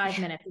 45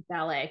 minutes of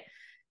ballet,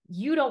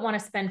 you don't want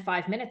to spend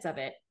 5 minutes of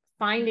it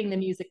finding the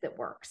music that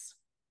works,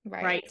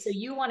 right? Right. So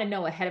you want to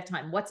know ahead of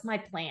time, what's my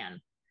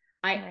plan?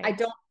 I Right.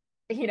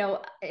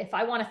 don't, if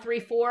I want a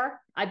 3/4,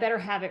 I better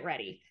have it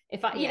ready.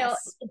 If I,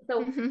 Yes.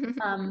 so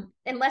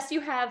unless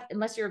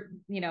you're,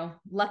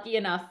 lucky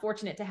enough,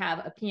 fortunate to have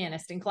a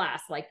pianist in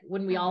class, like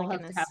when we Oh my all have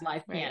to have goodness.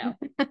 live Right.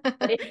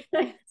 piano.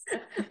 But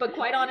but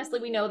quite honestly,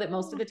 we know that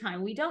most of the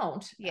time we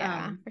don't.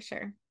 Yeah, for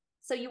sure.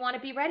 So you want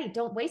to be ready.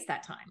 Don't waste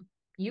that time.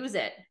 Use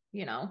it,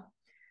 you know.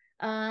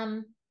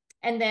 Um,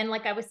 and then,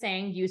 like I was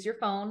saying, use your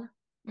phone,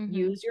 Mm-hmm.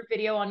 use your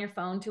video on your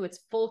phone to its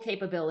full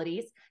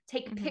capabilities.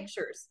 Take Mm-hmm.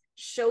 pictures,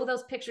 show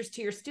those pictures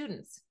to your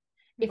students.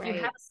 If you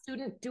have Right. a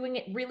student doing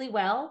it really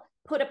well,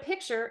 put a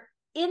picture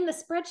in the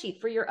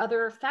spreadsheet for your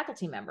other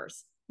faculty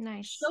members.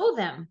 Nice. Show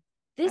them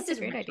this That's a is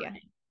great idea.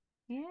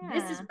 Rhetoric.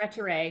 This is Yeah.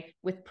 Rhetoric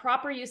with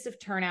proper use of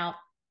turnout,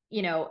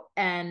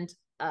 and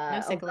No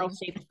a sickling.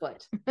 well-shaped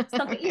foot.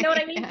 Something, you know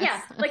what I mean? Yeah.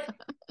 Yes. Like,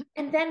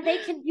 and then they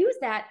can use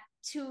that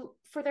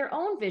for their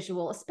own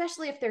visual,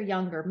 especially if they're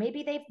younger.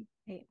 Maybe they've,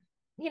 Right.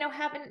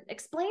 haven't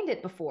explained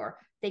it before.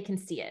 They can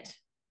see it.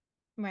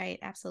 Right.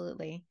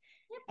 Absolutely.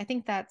 I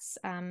think that's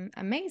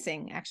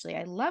amazing, actually.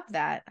 I love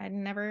that. I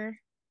never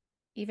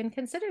even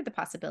considered the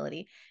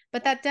possibility.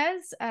 But that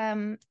does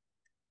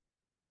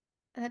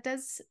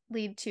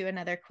lead to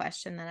another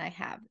question that I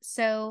have.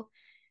 So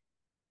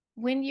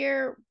when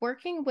you're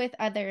working with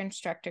other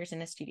instructors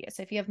in a studio,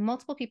 so if you have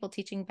multiple people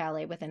teaching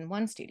ballet within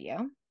one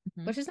studio,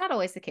 Mhm. which is not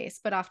always the case,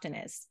 but often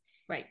is,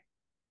 Right.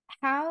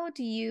 how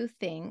do you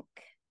think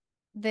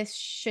this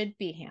should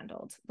be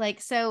handled?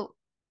 Like, so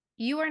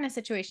you are in a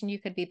situation you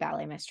could be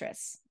ballet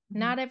mistress. Mhm.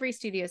 Not every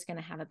studio is going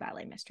to have a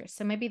ballet mistress.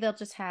 So maybe they'll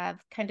just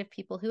have kind of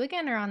people who,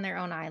 again, are on their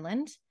own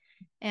island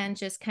and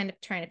just kind of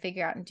trying to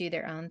figure out and do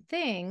their own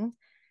thing.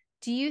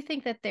 Do you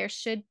think that there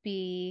should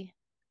be,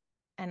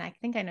 and I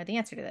think I know the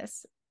answer to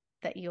this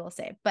that you will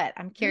say, but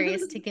I'm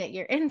curious to get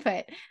your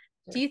input. Do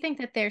Sure. you think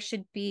that there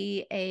should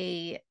be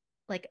a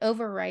like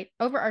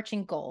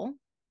overarching goal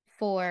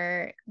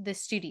for the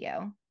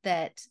studio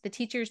that the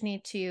teachers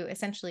need to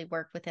essentially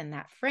work within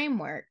that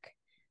framework?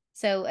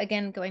 So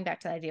again, going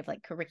back to the idea of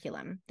like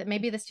curriculum, that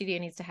maybe the studio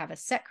needs to have a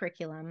set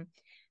curriculum.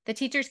 The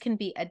teachers can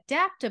be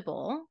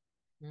adaptable,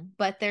 Mhm.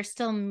 but they're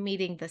still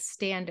meeting the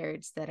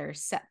standards that are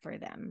set for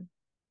them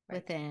Right.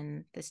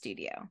 within the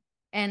studio.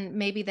 And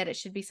maybe that it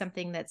should be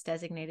something that's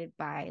designated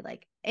by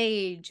like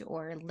age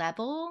or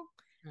level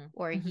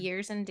or Mhm.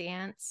 years in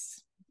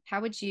dance. How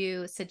would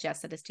you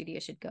suggest that a studio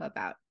should go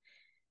about Mhm.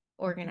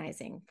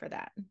 organizing for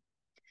that?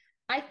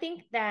 I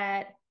think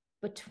that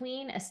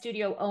between a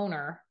studio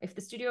owner, if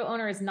the studio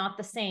owner is not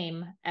the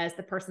same as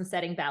the person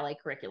setting ballet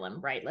curriculum,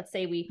 right? Let's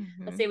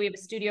Mm-hmm. say we have a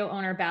studio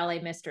owner ballet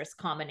mistress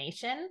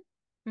combination,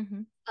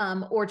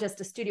 Mm-hmm. or just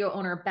a studio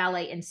owner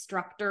ballet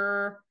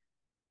instructor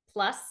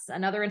plus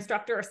another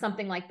instructor or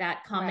something like that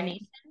Right.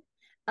 combination.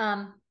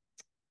 Um,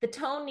 the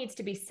tone needs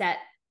to be set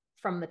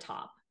from the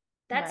top.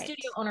 That Right.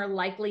 studio owner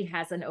likely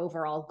has an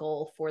overall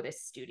goal for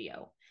this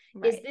studio.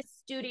 Is Right. this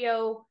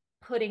studio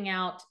putting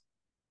out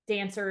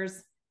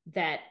dancers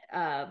that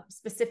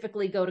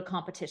specifically go to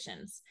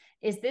competitions?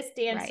 Right.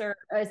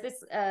 Is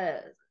this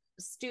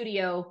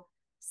studio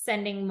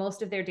sending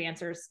most of their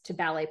dancers to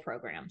ballet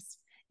programs?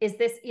 Is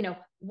this,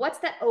 what's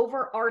that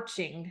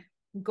overarching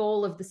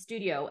goal of the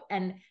studio?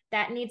 And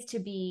that needs to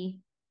be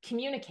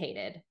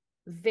communicated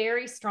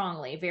very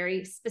strongly,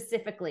 very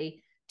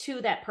specifically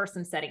to that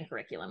person setting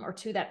curriculum or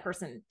to that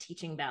person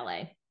teaching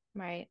ballet,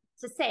 Right.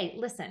 to say,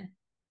 listen,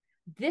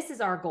 this is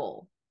our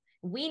goal.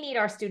 We need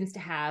our students to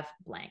have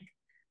blank.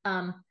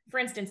 For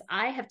instance,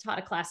 I have taught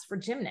a class for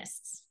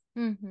gymnasts,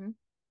 Mm-hmm.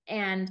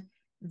 and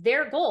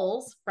their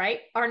goals,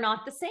 right, are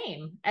not the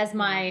same as No.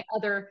 my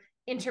other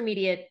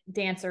intermediate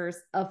dancers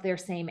of their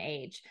same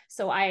age.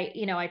 So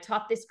I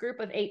taught this group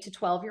of 8 to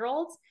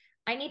 12-year-olds.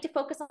 I need to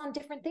focus on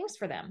different things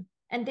for them.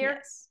 And their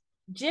Yes.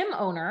 gym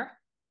owner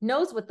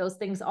knows what those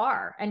things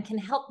are and can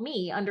help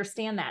me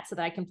understand that so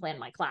that I can plan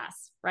my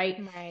class, right?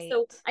 Right.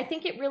 So I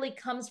think it really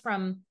comes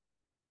from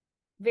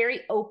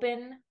very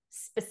open,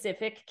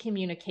 specific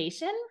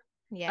communication.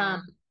 Um, Yeah.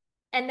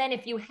 and then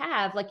if you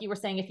have, like you were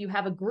saying, if you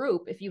have a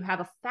group, if you have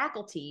a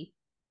faculty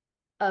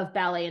of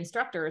ballet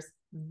instructors,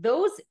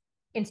 those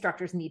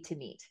instructors need to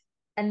meet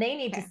and they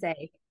need to Okay.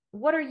 say,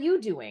 what are you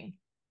doing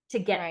to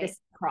get Right. this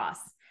across?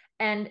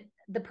 And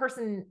the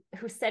person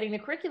who's setting the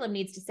curriculum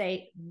needs to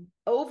say,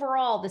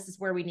 overall, this is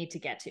where we need to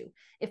get to.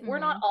 If we're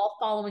not Mm-hmm. all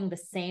following the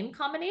same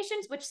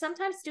combinations, which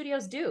sometimes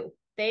studios do,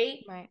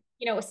 they, Right.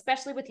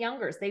 especially with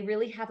youngers, they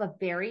really have a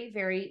very,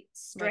 very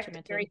strict,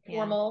 Regimented. very Yeah.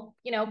 formal,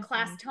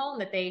 class Mm-hmm. tone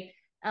that they,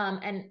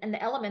 and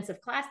the elements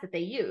of class that they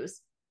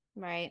use.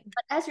 Right.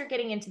 But as you're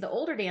getting into the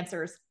older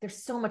dancers,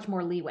 there's so much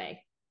more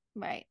leeway.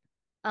 Right.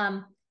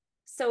 Um,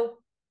 so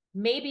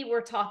maybe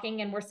we're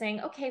talking and we're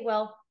saying, okay,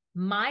 well,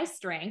 my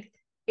strength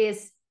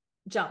is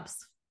jumps.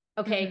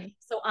 Mm-hmm. Okay,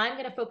 so I'm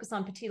going to focus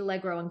on Petit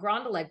Allegro and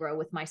Grand Allegro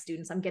with my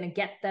students. I'm going to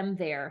get them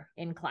there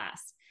in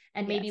class.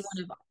 And maybe Yes.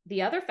 one of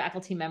the other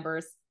faculty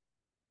members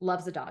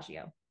loves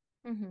adagio,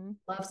 Mm-hmm.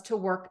 loves to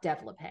work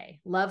développé,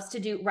 loves to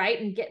do right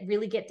and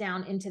really get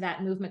down into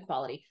that movement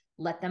quality.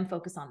 Let them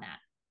focus on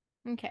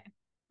that. Okay.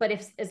 But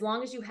if, as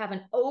long as you have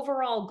an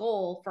overall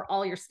goal for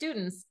all your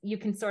students, you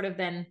can sort of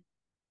then,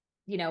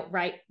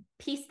 right,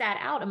 piece that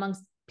out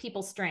amongst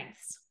people's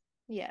strengths.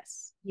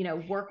 Yes.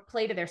 Work,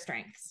 play to their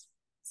strengths.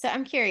 So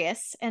I'm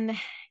curious, and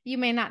you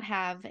may not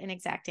have an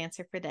exact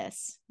answer for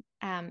this.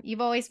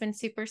 You've always been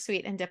super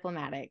sweet and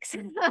diplomatic. So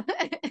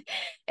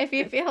if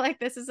you feel like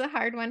this is a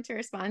hard one to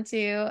respond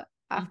to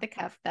off the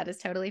cuff, that is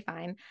totally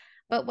fine.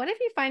 But what if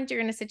you find you're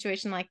in a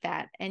situation like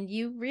that and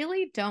you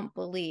really don't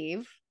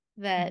believe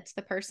that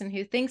the person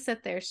who thinks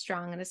that they're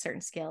strong in a certain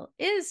skill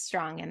is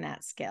strong in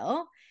that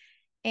skill,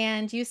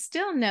 and you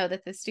still know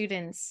that the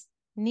students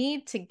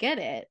need to get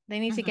it, they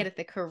need to get it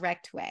the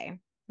correct way,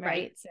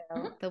 right?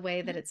 So the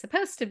way that it's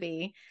supposed to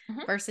be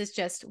versus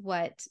just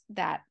what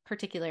that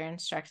particular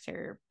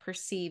instructor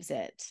perceives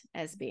it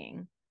as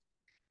being.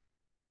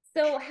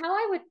 So how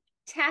I would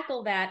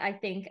tackle that, I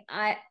think,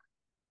 I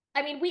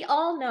mean, we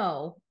all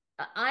know,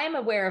 I'm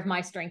aware of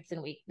my strengths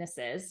and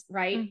weaknesses,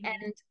 right?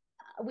 And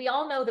we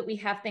all know that we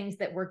have things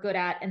that we're good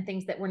at and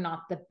things that we're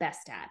not the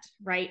best at,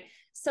 right?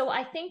 So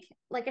I think,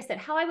 like I said,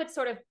 how I would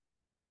sort of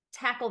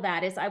tackle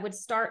that is I would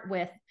start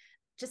with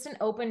just an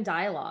open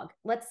dialogue.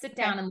 Let's sit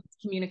down and let's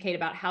communicate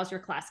about how's your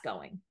class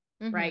going,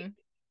 right?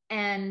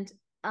 And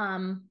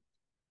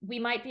we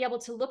might be able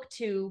to look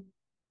to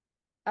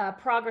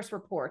progress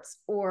reports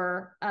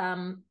or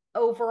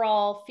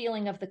overall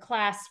feeling of the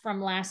class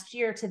from last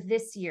year to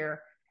this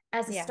year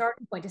as a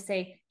starting point to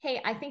say,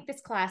 hey, I think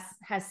this class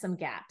has some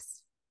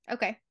gaps.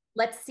 Okay.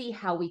 Let's see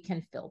how we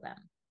can fill them.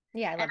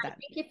 Yeah, I love that. I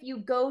think if you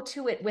go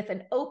to it with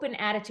an open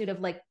attitude of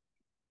like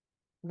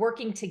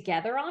working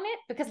together on it,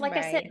 because like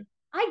I said,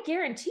 I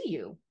guarantee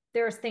you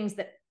there's things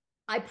that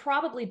I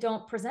probably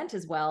don't present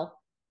as well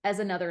as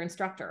another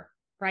instructor.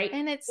 Right.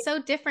 And it's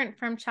so different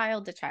from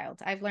child to child.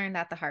 I've learned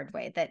that the hard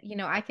way that,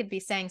 I could be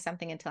saying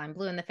something until I'm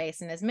blue in the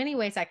face in as many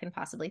ways I can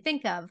possibly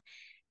think of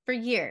for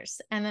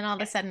years. And then all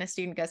of a sudden a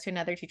student goes to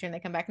another teacher and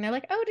they come back and they're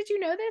like, oh, did you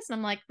know this? And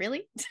I'm like,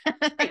 really?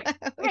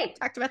 We've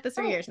talked about this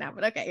for years now,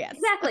 but okay. Yes.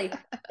 Exactly.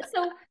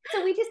 So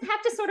we just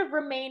have to sort of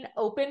remain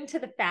open to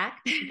the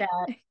fact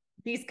that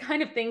these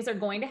kind of things are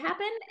going to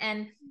happen.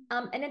 And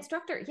an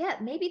instructor,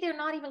 maybe they're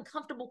not even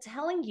comfortable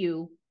telling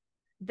you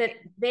that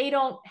they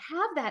don't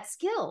have that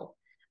skill.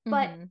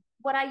 But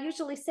what I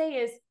usually say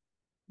is,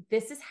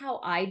 this is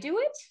how I do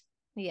it.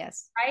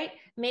 Yes. Right.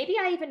 Maybe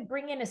I even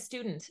bring in a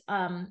student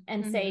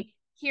and say,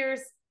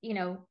 here's,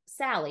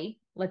 Sally,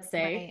 let's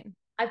say,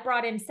 I've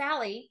brought in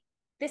Sally.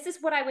 This is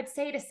what I would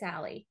say to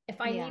Sally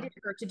if I needed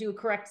her to do a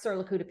correct sur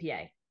le coup de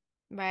pied.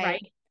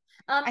 Right.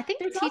 I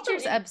think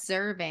teachers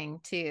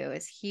observing too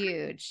is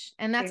huge.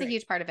 And that's a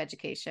huge part of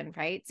education,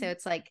 right? So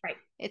it's like,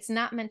 it's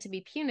not meant to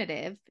be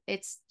punitive.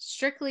 It's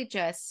strictly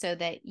just so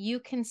that you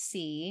can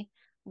see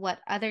what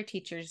other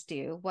teachers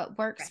do, what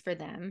works for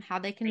them, how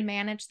they can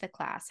manage the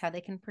class, how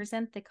they can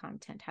present the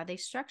content, how they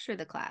structure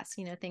the class,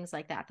 things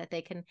like that, that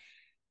they can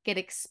get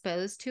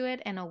exposed to it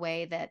in a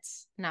way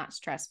that's not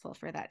stressful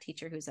for that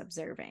teacher who's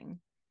observing.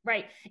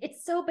 Right.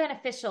 It's so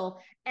beneficial.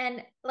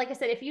 And like I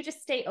said, if you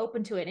just stay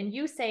open to it and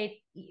you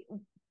say,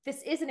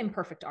 this is an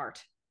imperfect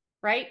art,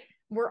 right?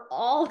 We're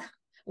all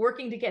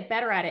working to get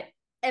better at it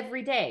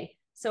every day.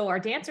 So our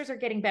dancers are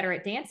getting better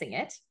at dancing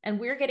it, and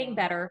we're getting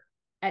better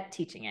at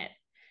teaching it.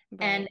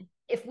 And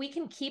if we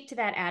can keep to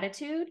that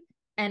attitude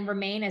and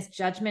remain as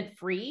judgment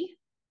free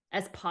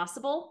as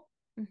possible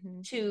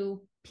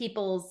to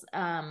people's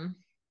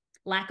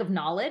lack of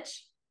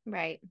knowledge,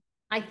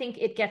 I think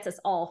it gets us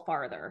all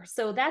farther.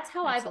 So that's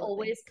how I've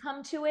always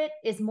come to it,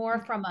 is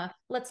more from a,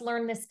 let's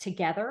learn this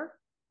together.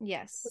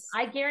 Yes.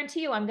 I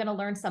guarantee you I'm going to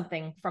learn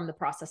something from the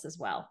process as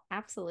well.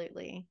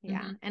 Absolutely.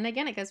 Yeah. And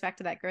again, it goes back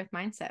to that growth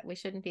mindset. We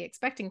shouldn't be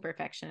expecting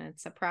perfection.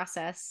 It's a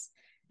process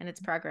and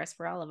it's progress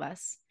for all of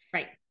us.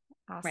 Right.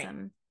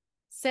 Awesome.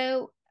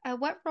 So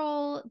what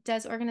role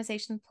does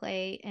organization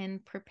play in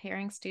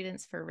preparing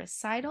students for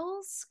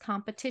recitals,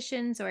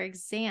 competitions, or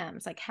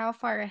exams? Like, how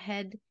far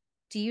ahead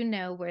do you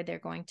know where they're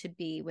going to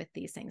be with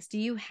these things? Do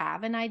you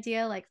have an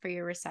idea, like for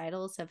your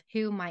recitals, of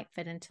who might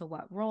fit into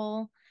what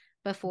role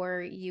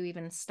before you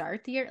even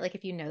start the year? Like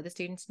if you know the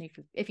students and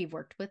if you've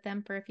worked with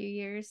them for a few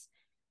years,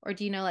 or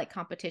do you know like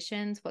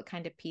competitions, what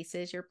kind of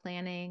pieces you're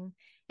planning?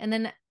 And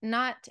then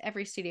not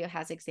every studio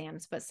has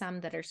exams, but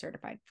some that are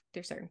certified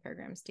through certain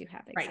programs do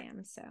have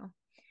exams. So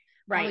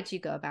how would you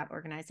go about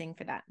organizing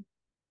for that?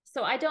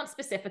 So I don't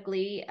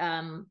specifically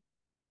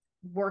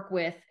work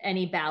with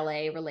any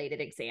ballet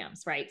related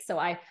exams, right?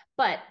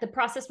 But the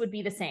process would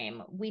be the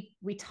same.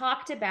 We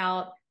talked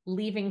about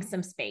leaving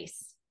some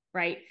space,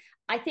 right?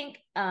 I think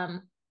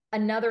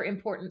another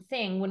important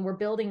thing when we're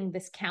building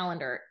this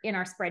calendar in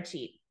our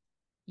spreadsheet,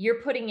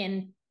 you're putting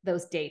in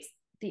those dates,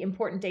 the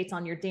important dates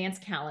on your dance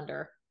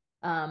calendar,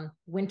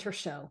 winter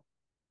show,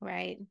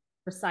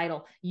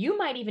 recital. You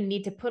might even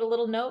need to put a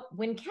little note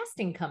when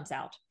casting comes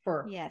out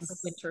for the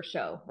winter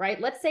show,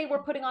 right? Let's say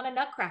we're putting on a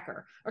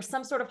Nutcracker or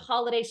some sort of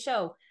holiday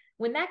show.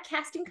 When that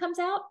casting comes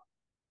out,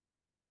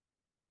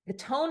 the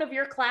tone of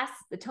your class,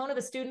 the tone of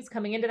the students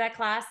coming into that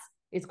class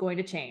is going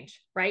to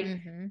change, right?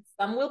 Mm-hmm.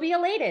 Some will be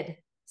elated.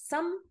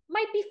 Some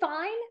might be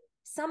fine.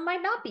 Some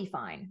might not be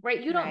fine,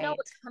 right? You don't know Right.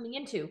 what you're coming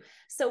into.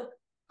 So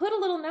put a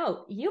little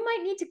note. You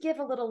might need to give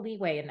a little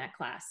leeway in that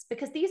class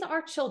because these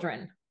are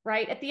children,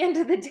 right? At the end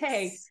of the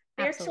day,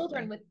 they're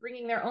children with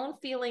bringing their own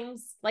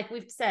feelings, like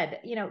we've said,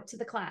 to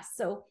the class.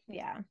 So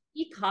yeah,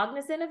 be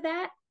cognizant of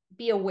that,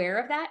 be aware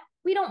of that.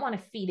 We don't want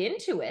to feed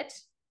into it.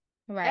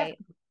 right.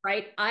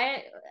 Right.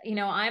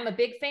 I'm a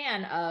big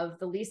fan of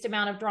the least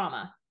amount of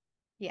drama.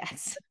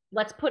 Yes.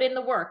 Let's put in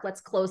the work.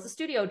 Let's close the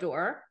studio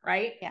door,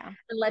 right? Yeah.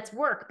 And let's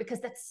work because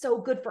that's so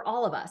good for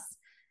all of us.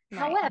 Right.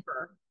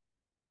 However,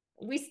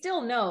 we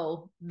still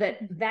know that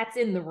that's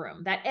in the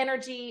room. That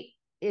energy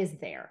is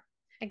there.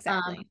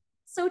 Exactly.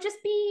 So just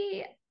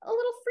be a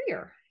little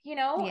freer,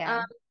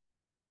 Yeah.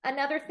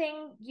 Another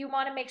thing you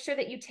want to make sure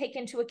that you take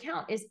into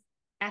account is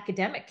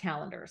academic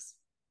calendars,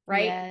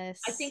 right? Yes.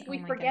 I think Oh we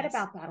my forget goodness.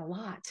 about that a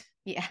lot.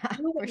 Yeah,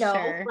 You for would know,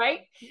 sure.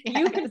 right? Yes.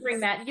 You can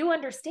bring that. You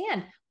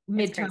understand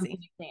It's midterms crazy.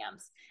 and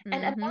exams.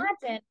 And Mm-hmm.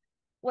 imagine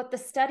what the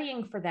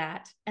studying for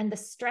that and the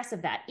stress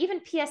of that, even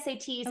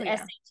PSATs, Oh yeah.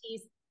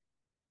 SATs.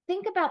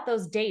 Think about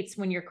those dates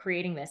when you're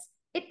creating this.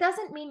 It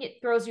doesn't mean it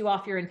throws you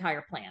off your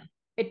entire plan.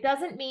 It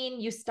doesn't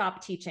mean you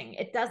stop teaching.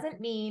 It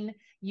doesn't mean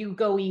you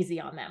go easy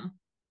on them.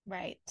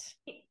 Right.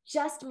 It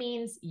just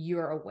means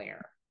you're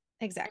aware.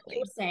 Exactly.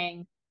 You're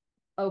saying,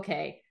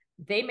 okay,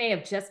 they may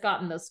have just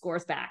gotten those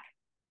scores back,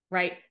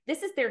 right?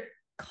 This is their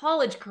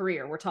college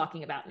career we're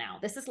talking about now.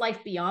 This is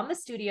life beyond the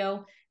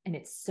studio, and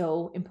it's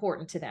so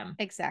important to them.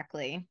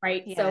 Exactly.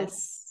 Right. Yes.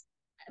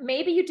 So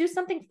maybe you do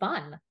something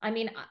fun. I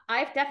mean,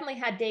 I've definitely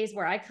had days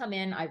where I come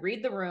in, I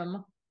read the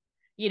room,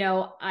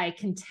 I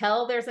can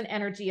tell there's an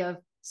energy of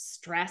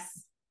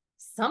stress.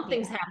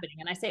 Something's happening.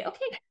 And I say,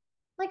 okay,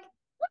 like,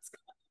 what's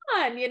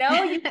going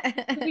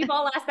on? We've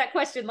all asked that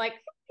question, like,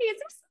 hey, is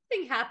there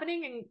something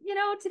happening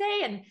and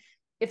today? And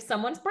if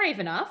someone's brave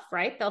enough,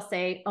 right, they'll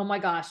say, oh my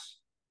gosh,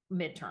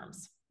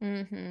 midterms.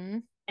 Mm-hmm.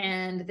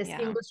 And this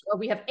English,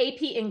 we have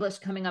AP English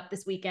coming up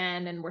this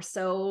weekend and we're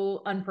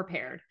so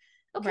unprepared.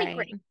 Okay, right.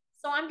 great.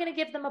 So I'm going to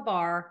give them a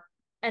bar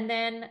and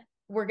then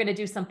we're going to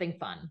do something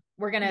fun.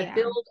 We're going to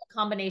build a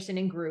combination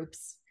in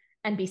groups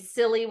and be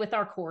silly with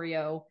our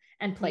choreo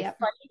and play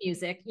funny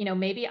music.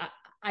 Maybe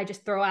I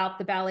just throw out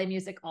the ballet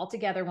music all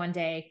together one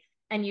day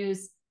and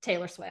use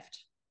Taylor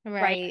Swift.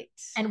 Right.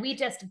 And we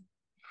just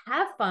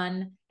have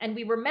fun and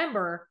we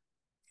remember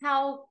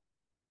how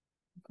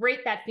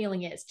great that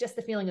feeling is, just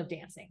the feeling of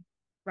dancing.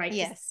 Right.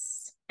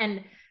 Yes.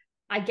 And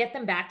I get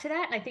them back to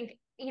that. And I think,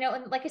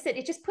 and like I said,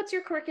 it just puts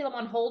your curriculum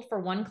on hold for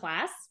one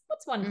class.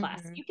 What's one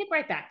class? You get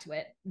right back to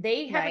it.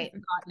 They haven't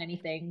forgotten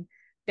anything.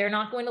 They're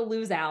not going to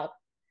lose out.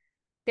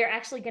 They're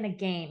actually going to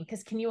gain.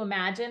 Because can you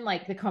imagine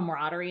like the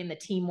camaraderie and the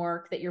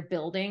teamwork that you're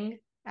building?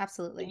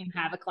 Absolutely. When you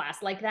have a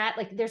class like that.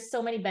 Like there's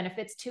so many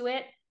benefits to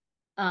it.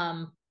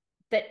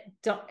 That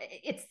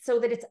it's so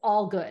that it's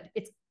all good.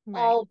 It's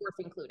all worth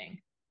including.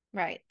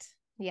 Right.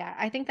 Yeah.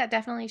 I think that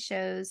definitely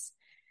shows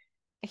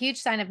a huge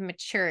sign of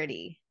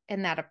maturity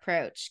in that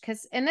approach.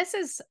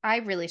 I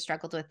really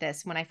struggled with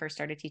this when I first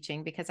started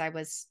teaching because I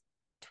was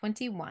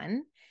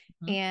 21.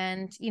 Mm-hmm.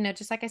 And,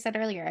 just like I said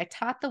earlier, I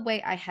taught the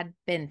way I had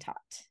been taught.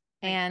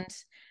 Right. And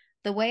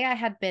the way I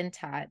had been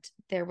taught,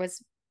 there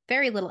was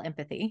very little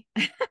empathy.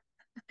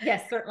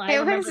 Yes, certainly. I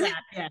remember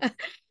that. Yes.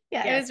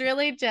 Yeah, yes. It was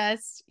really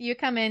just you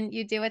come in,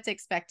 you do what's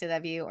expected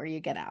of you, or you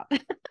get out.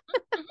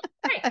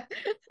 Right.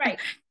 Right.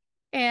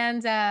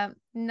 And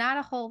not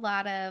a whole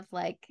lot of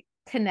like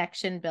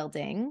connection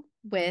building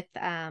with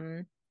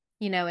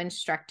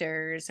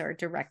instructors or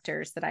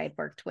directors that I had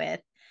worked with.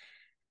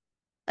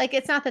 Like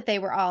it's not that they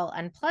were all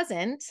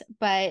unpleasant,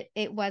 but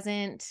it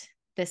wasn't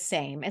the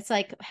same. It's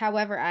like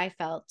however I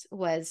felt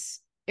was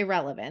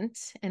irrelevant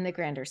in the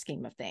grander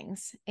scheme of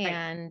things. Right.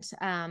 And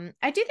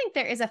I do think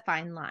there is a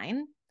fine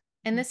line.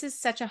 And this is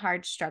such a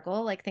hard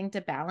struggle, like thing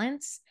to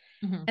balance.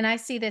 Mm-hmm. And I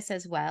see this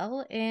as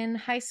well in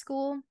high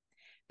school.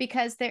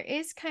 Because there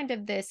is kind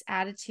of this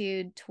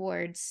attitude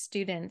towards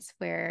students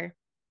where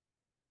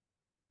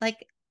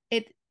like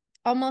it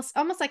almost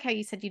like how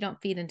you said you don't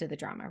feed into the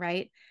drama,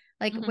 right?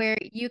 Like where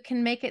you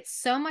can make it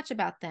so much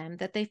about them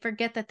that they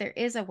forget that there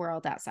is a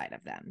world outside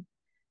of them.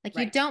 Like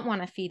you don't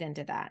want to feed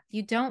into that.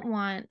 You don't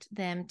want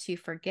them to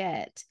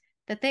forget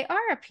that they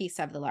are a piece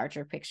of the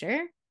larger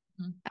picture.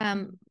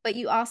 But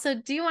you also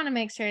do want to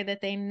make sure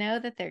that they know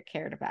that they're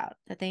cared about,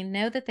 that they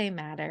know that they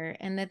matter,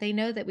 and that they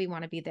know that we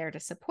want to be there to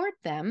support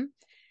them.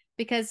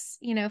 Because,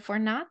 if we're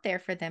not there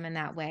for them in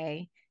that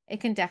way,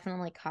 it can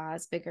definitely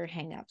cause bigger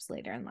hangups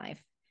later in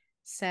life.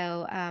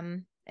 So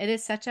it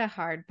is such a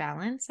hard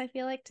balance, I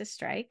feel like, to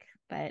strike.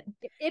 But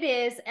it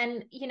is.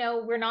 And,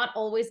 we're not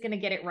always going to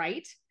get it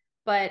right,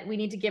 but we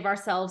need to give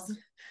ourselves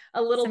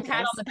a little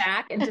pat on the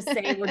back and just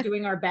say we're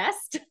doing our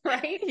best,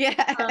 right?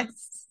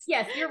 Yes.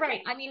 Yes, you're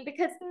right. I mean,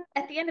 because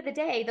at the end of the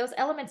day, those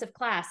elements of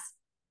class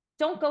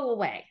don't go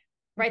away,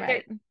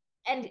 right?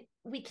 And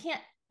we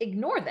can't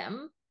ignore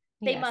them.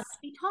 They must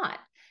be taught.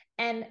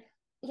 And,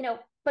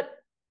 but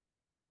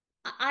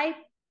I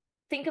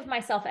think of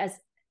myself as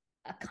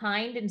a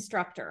kind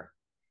instructor,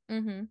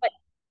 Mm-hmm. but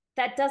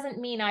that doesn't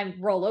mean I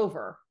roll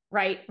over,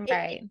 right?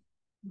 Right.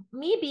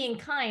 Me being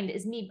kind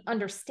is me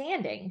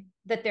understanding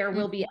that there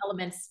will be Mm-hmm.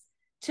 elements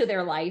to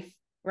their life,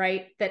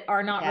 right, that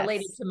are not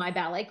related Yes, to my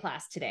ballet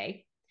class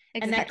today.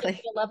 And that gives exactly.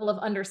 me a level of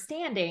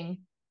understanding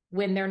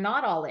when they're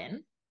not all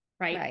in,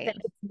 right? Right. That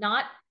it's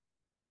not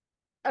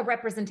a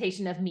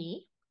representation of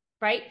me,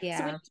 right? So we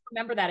Yeah. need to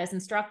remember that as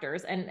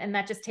instructors, and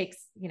that just takes,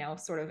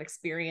 sort of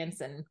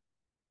experience and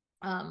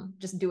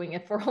just doing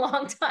it for a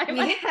long time.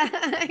 Yeah,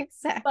 but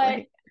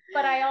exactly.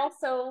 but I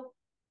also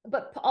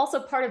but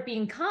also part of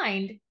being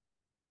kind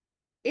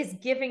is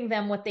giving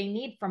them what they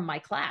need from my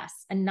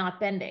class and not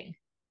bending,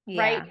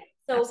 right? Yeah,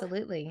 So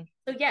absolutely.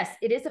 so yes,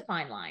 it is a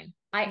fine line.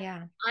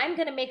 Yeah. I'm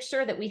going to make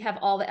sure that we have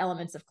all the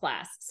elements of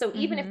class. So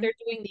even if Mm-hmm. they're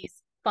doing these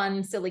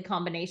fun, silly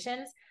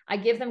combinations, I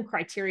give them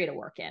criteria to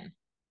work in,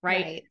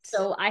 right? Right.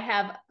 So I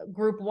have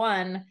group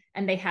one,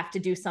 and they have to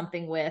do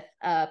something with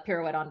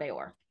pirouette en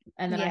dehors.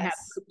 And then I have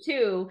Yes. group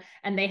two,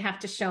 and they have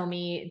to show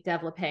me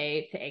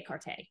développé to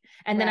écarté.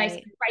 And then I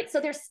say, Right. right,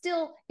 so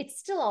it's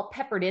still all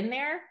peppered in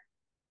there.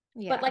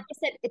 But Yeah. like I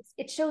said,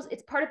 it shows,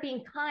 it's part of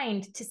being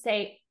kind to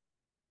say,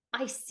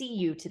 I see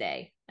you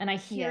today and I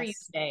hear you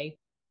Yes. today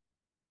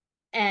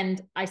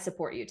and I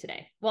support you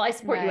today. Well, I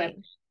support you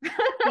every Right.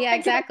 Yeah, I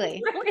guess that's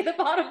exactly. really the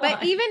bottom But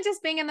line. even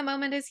just being in the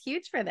moment is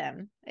huge for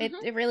them. It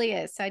Mhm. it really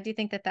is. So I do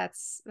think that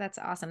that's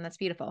awesome. That's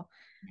beautiful.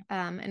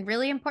 And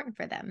really important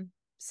for them.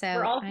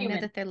 We're So all I know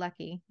human. that they're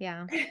lucky.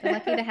 Yeah. They're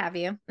lucky to have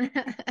you.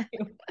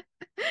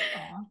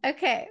 Aw.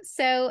 Okay.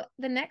 So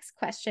the next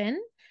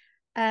question,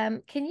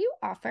 can you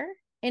offer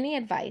any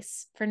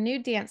advice for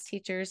new dance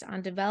teachers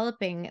on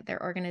developing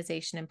their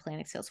organization and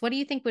planning skills? What do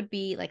you think would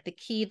be like the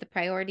key, the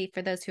priority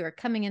for those who are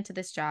coming into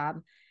this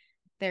job?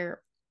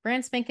 They're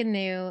brand spanking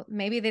new.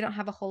 Maybe they don't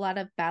have a whole lot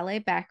of ballet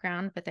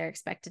background, but they're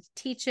expected to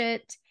teach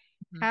it.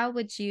 Mhm. How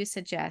would you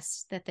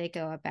suggest that they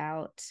go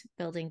about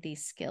building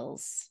these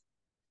skills?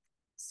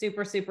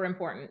 Super, super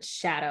important.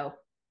 Shadow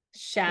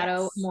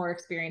Yes. more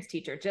experienced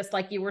teacher. Just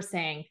like you were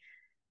saying,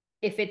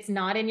 if it's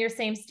not in your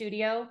same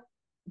studio,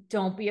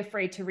 don't be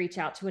afraid to reach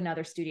out to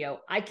another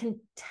studio. I can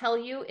tell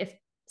you, if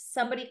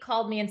somebody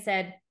called me and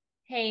said,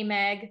 "Hey,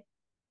 Meg,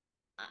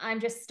 I'm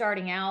just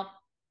starting out.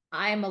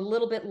 I'm a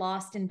little bit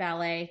lost in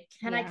ballet.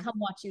 Can I Yeah. come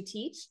watch you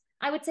teach?"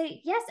 I would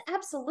say, yes,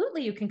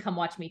 absolutely. You can come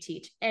watch me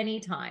teach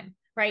anytime,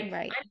 right?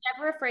 Right. I'm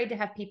never afraid to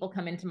have people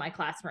come into my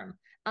classroom.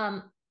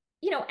 Um,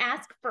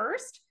 ask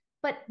first,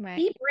 but Right.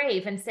 be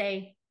brave and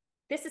say,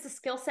 this is a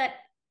skill set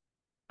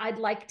I'd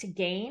like to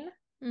gain,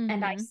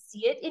 and I Mm-hmm.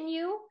 see it in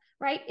you,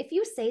 right? If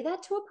you say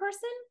that to a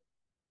person,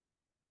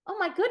 oh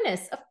my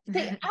goodness,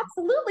 they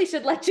absolutely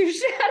should let you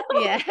shadow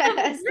them. If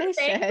Yes, you're they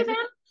saying to should.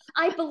 them,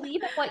 I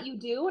believe in what you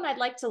do and I'd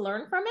like to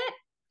learn from it.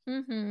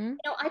 Mm-hmm.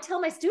 I tell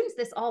my students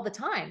this all the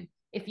time.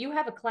 If you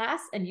have a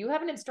class and you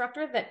have an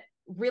instructor that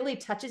really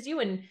touches you,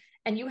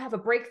 and you have a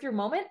breakthrough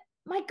moment,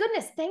 my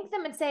goodness, thank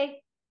them and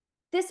say,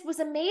 this was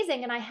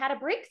amazing and I had a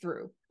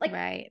breakthrough. Like,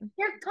 Right.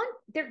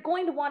 they're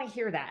going to want to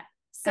hear that.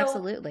 So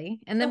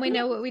Absolutely. And then so we be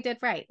know what we did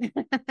right.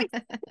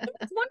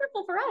 it's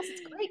wonderful for us.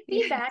 It's great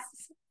feedback.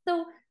 Yes.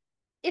 So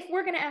if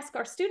we're going to ask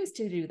our students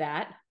to do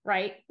that,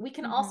 right, we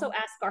can also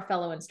Mm-hmm. ask our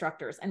fellow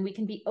instructors, and we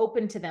can be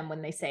open to them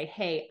when they say,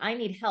 hey, I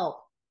need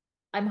help.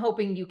 I'm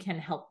hoping you can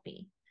help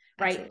me.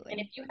 Right. And if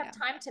Absolutely. you have Yeah.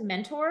 time to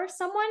mentor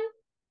someone,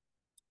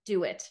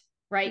 do it.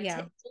 Right.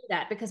 Yeah. Do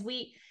that, because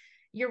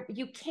you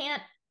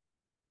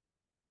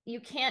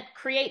can't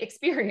create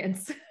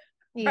experience.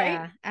 Right.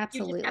 Yeah, You just have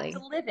to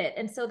absolutely. live it.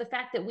 And so the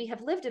fact that we have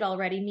lived it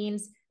already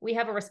means we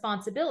have a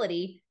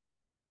responsibility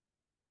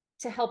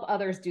to help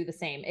others do the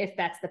same if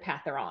that's the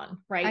path they're on.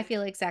 I Right.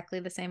 feel exactly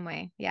the same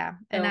way. Yeah.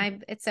 And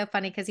So it's so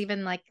funny because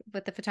even like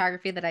with the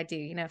photography that I do,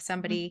 if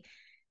somebody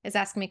is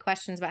asking me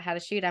questions about how to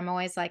shoot, I'm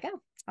always like, oh,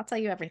 I'll tell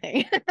you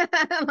everything.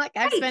 I'm like,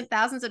 I've right. spent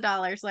thousands of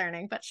dollars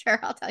learning, but sure,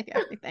 I'll tell you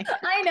everything.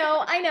 I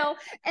know.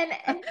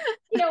 And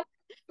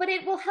but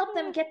it will help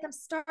them get them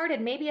started.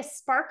 Maybe a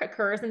spark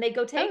occurs and they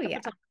go Oh, take a yeah.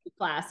 photography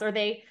class, or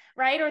they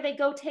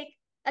go take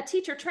a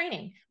teacher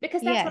training,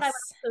 because that's what I Yes,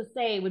 would also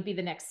say would be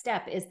the next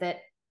step, is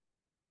that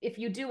if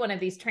you do one of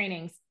these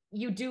trainings,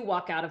 you do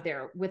walk out of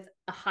there with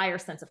a higher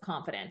sense of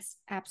confidence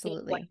in what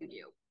absolutely. you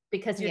do,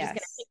 because you're just going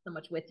to Yes. take so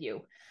much with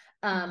you.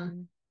 Um,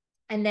 Hmm.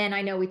 and then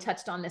I know we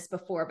touched on this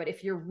before, but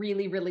if you're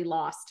really, really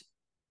lost,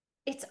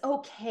 it's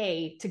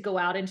okay to go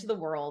out into the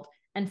world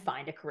and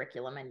find a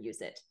curriculum and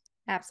use it.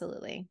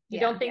 Absolutely. You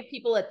Yeah. don't think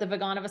people at the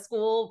Vaganova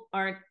school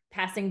aren't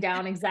passing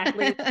down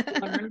exactly what you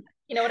learned?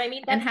 You know what I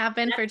mean? And That's have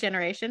been that's for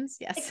generations.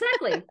 Yes.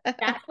 exactly,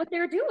 that's what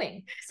they're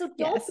doing. So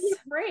don't be Yes.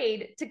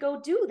 afraid to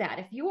go do that.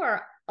 If you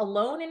are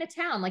alone in a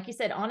town, like you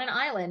said, on an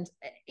island,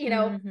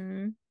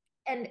 Hmm.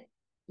 and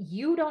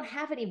you don't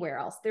have anywhere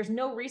else, there's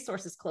no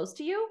resources close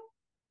to you,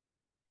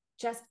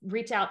 just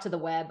reach out to the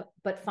web,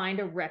 but find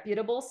a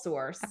reputable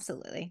source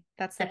Absolutely.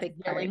 That's the that's big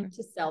part. willing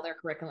to sell their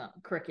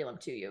curriculum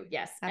to you.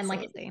 Yes. And like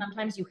I said, Absolutely.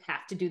 sometimes you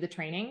have to do the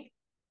training.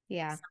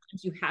 Yeah.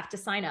 Sometimes you have to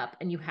sign up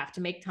and you have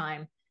to make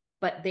time,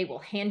 but they will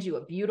hand you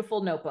a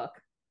beautiful notebook.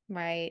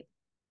 Right.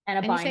 and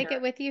a And you take binder.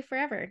 it with you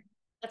forever.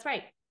 That's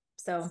right.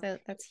 So So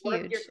that's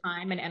worth your huge.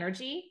 time and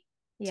energy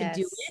to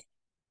do Yes.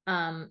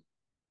 it.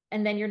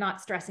 And then you're not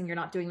stressing. You're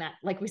not doing that,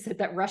 like we said,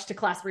 that rush to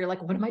class where you're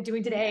like, what am I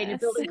doing today? And you're Yes.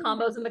 building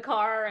combos in the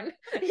car and,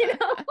 you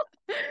know,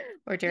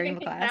 Or during figuring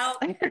the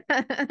things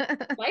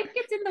class. out. Life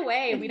gets in the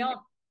way.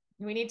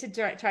 We need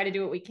to try to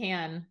do what we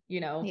can,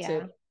 Yeah.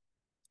 to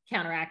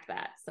counteract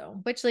that. So,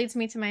 Which leads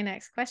me to my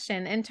next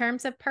question. In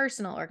terms of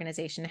personal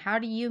organization, how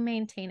do you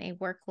maintain a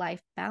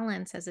work-life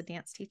balance as a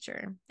dance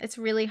teacher? It's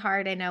really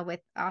hard. I know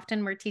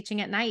often we're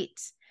teaching at night.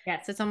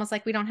 yes, So it's almost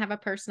like we don't have a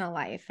personal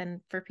life.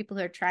 And for people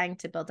who are trying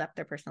to build up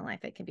their personal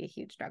life, it can be a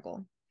huge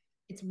struggle.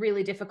 it's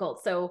really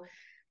difficult. So,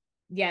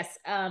 yes,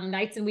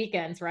 nights and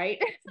weekends,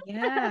 right?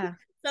 Yeah. It's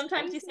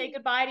Sometimes you say crazy.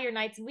 goodbye to your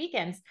nights and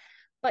weekends.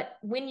 But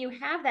when you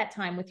have that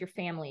time with your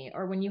family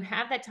or when you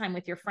have that time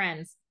with your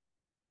friends,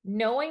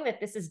 knowing that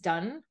this is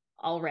done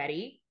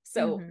already,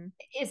 so Mm-hmm.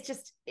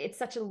 it's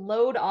such a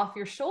load off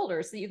your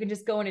shoulders so you can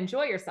just go and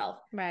enjoy yourself.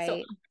 So Right.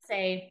 I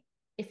say,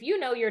 if you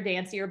know your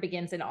dance year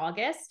begins in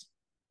August,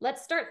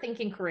 let's start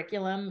thinking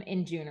curriculum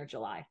in June or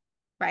July.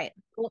 Right.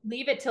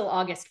 Leave it till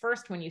August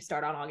 1st when you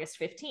start on August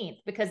 15th,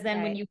 because then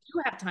when Right. you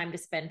do have time to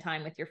spend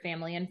time with your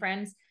family and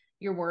friends,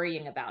 you're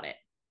worrying about it.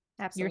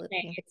 You're saying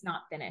Absolutely. it's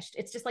not finished.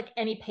 It's just like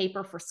any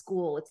paper for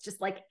school. It's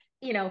just like,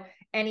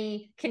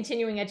 any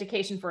continuing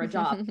education for a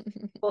job.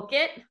 Book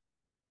it,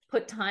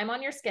 put time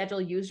on your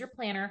schedule, use your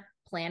planner,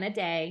 plan a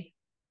day,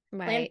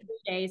 plan Right.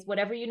 3 days,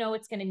 whatever you know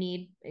it's going to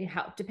need,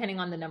 depending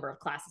on the number of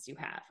classes you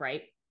have,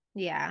 right?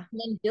 Yeah.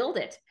 And then build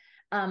it.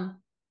 And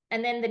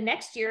then the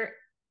next year,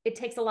 it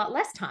takes a lot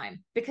less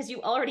time because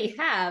you already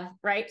have,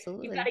 right?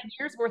 You've got Absolutely. a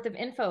year's worth of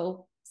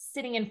info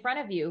sitting in front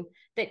of you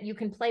that you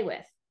can play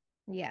with.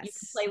 You can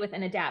Yes. play with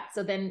and adapt.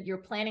 So then your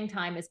planning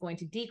time is going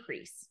to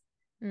decrease,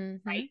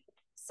 Mm-hmm. right?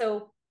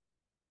 So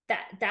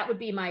that would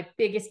be my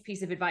biggest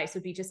piece of advice,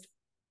 would be just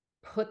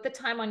put the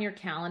time on your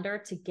calendar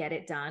to get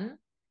it done.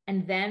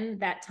 And then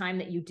that time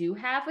that you do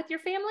have with your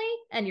family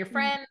and your Mm-hmm.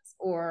 friends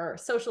or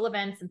social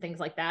events and things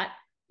like that,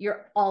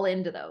 you're all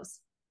into those.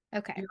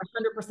 Okay.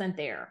 You're 100%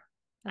 there.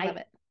 I love I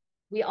it.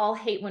 We all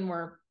hate when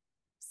we're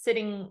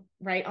sitting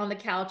right on the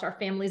couch, our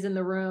family's in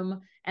the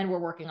room, and we're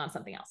working on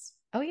something else.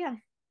 Oh, yeah.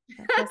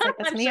 That feels like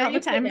that's I'm me sure all the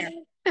you've been time.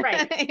 there.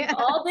 Right. We've Yes.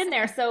 all been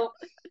there. So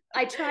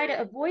I try to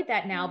avoid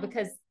that now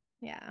because,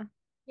 Yeah,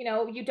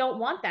 you don't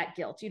want that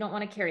guilt. You don't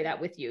want to carry that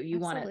with you. You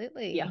want to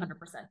be absolutely.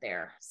 100%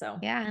 there. So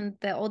Yeah. And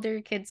the older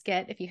your kids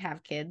get, if you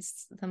have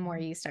kids, the more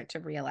mhm. you start to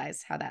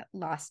realize how that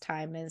lost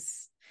time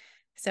is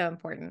so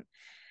important.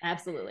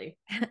 Absolutely.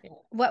 Yeah.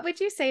 What would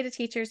you say to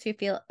teachers who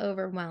feel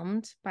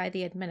overwhelmed by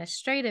the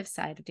administrative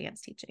side of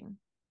dance teaching?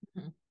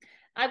 Mhm.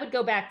 I would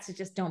go back to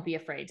just don't be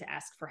afraid to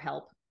ask for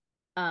help.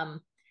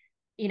 Um,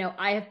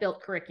 I have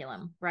built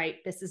curriculum, right?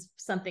 This is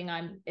something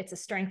it's a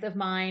strength of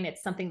mine.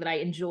 It's something that I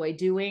enjoy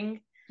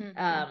doing. Mm-hmm.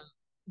 Um,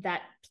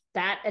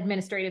 that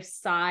administrative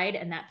side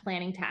and that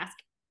planning task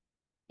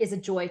is a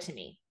joy to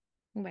me.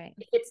 Right.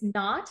 If it's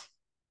not,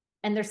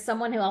 and there's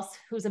someone else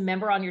who's a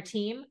member on your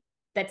team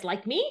that's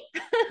like me,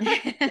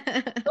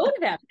 go to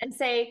them and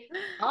say,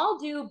 I'll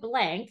do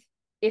blank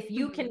if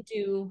you Mhm. can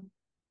do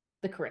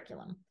the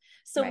curriculum.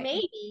 So Right.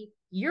 maybe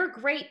you're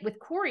great with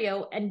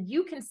choreo and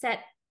you can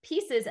set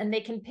pieces and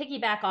they can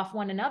piggyback off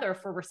one another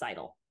for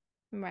recital.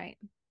 Right.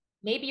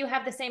 Maybe you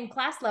have the same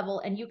class level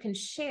and you can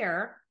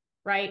share,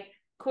 right,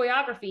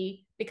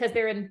 choreography because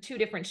they're in two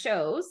different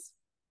shows,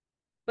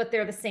 but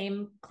they're the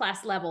same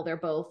class level. They're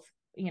both,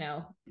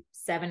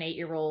 7,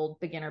 8-year-old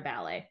beginner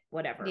ballet,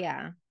 whatever.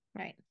 Yeah.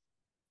 Right.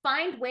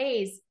 Find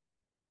ways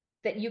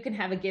that you can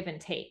have a give and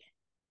take.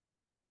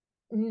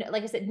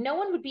 Like I said, no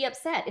one would be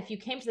upset if you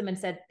came to them and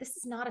said, this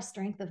is not a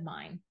strength of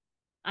mine.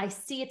 I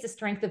see it's a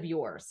strength of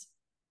yours.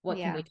 What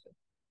can we Yeah.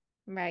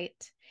 do?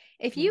 Right.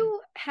 If Yeah.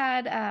 you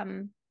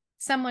had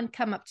someone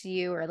come up to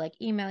you or like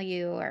email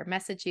you or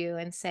message you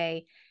and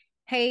say,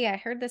 "Hey, I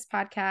heard this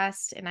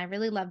podcast and I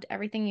really loved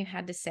everything you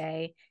had to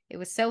say. It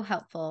was so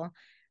helpful.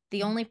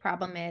 The only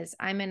problem is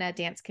I'm in a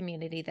dance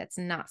community that's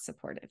not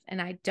supportive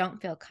and I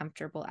don't feel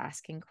comfortable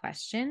asking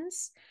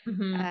questions.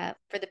 Mm-hmm.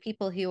 For the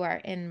people who are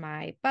in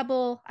my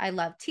bubble, I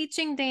love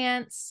teaching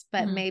dance,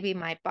 but Mm-hmm. maybe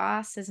my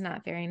boss is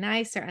not very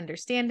nice or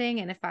understanding.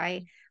 And if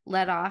I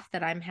let off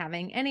that I'm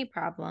having any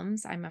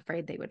problems, I'm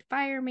afraid they would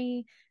fire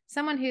me.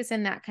 Someone who's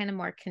in that kind of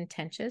more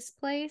contentious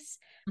place,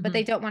 but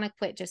they Mm-hmm. don't want to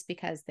quit just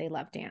because they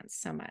love dance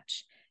so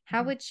much. How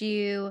Mm-hmm. would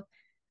you,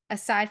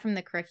 aside from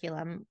the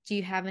curriculum, do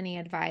you have any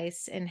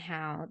advice in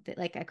how,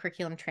 like a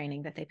curriculum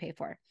training that they pay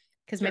for?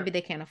 Because maybe Sure.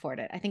 they can't afford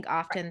it. I think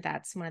often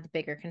that's one of the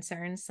bigger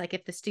concerns. Like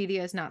if the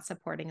studio is not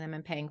supporting them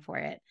and paying for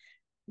it,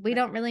 we Right.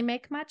 don't really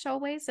make much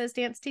always as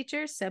dance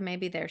teachers. So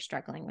maybe they're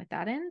struggling with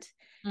that end.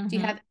 Do you Mm-hmm.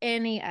 have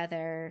any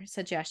other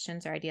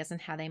suggestions or ideas on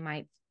how they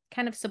might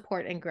kind of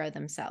support and grow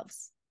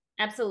themselves?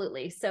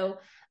 Absolutely. So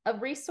a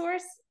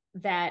resource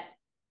that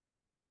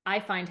I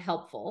find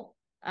helpful.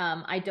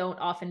 I don't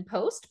often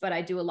post, but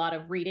I do a lot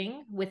of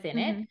reading within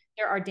it. Mm-hmm.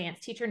 There are dance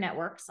teacher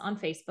networks on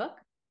Facebook.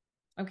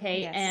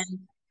 Okay. And Yes.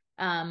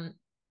 um,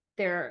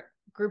 there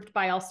grouped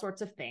by all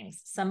sorts of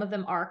things. Some of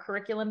them are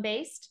curriculum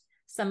based.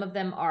 Some of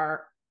them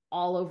are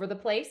all over the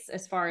place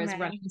as far as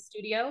running the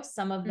studio.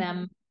 Some of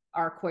them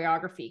are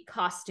choreography,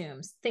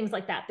 costumes, things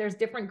like that. There's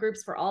different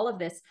groups for all of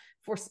this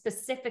for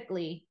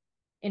specifically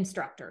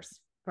instructors,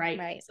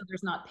 right? So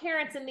there's not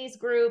parents in these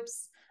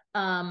groups.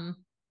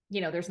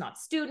 There's not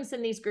students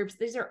in these groups.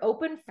 These are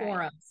open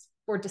forums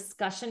for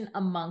discussion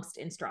amongst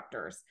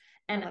instructors.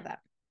 And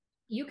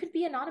you could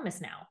be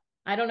anonymous now.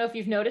 I don't know if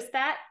you've noticed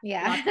that.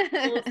 Yeah.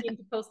 People seem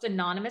to post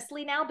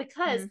anonymously now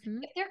because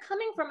if they're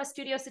coming from a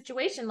studio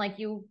situation like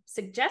you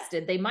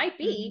suggested, they might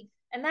be,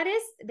 and that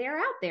is, they're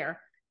out there.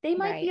 They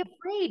might be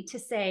afraid to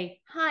say,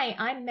 hi,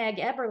 I'm Meg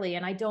Eberly,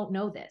 and I don't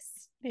know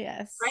this.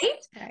 Yes.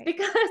 Right?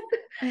 Because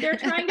they're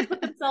trying to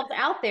put themselves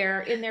out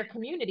there in their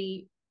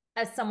community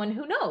as someone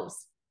who knows.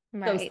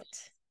 Right.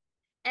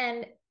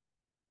 And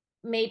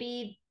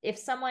maybe if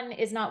someone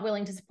is not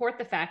willing to support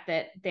the fact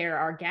that there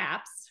are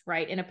gaps,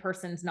 right, in a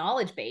person's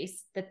knowledge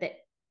base that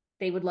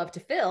they would love to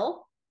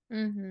fill,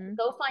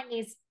 go find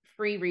these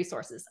free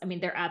resources. I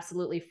mean, they're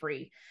absolutely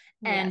free.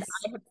 And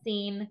I have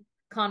seen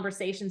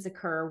conversations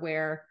occur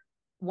where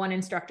one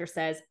instructor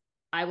says,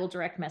 I will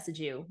direct message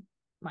you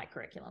my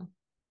curriculum.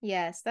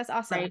 Yes, that's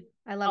awesome. Right?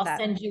 I love that. I'll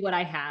send you what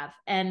I have.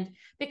 And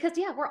because,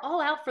 we're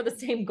all out for the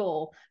same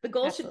goal. The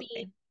goal should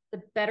be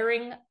the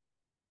bettering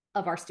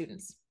of our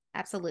students.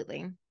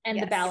 Absolutely.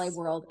 And the ballet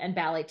world and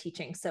ballet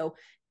teaching. So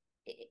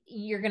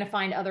you're going to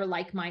find other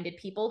like-minded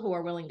people who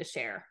are willing to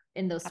share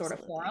in those sort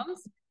of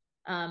forums.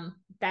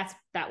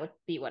 That would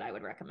be what I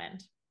would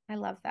recommend. I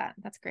love that.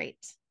 That's great.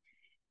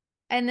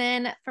 And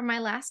then for my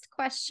last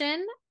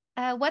question,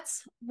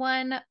 what's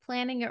one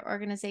planning or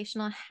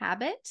organizational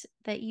habit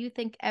that you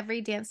think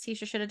every dance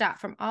teacher should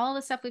adopt? From all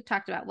the stuff we've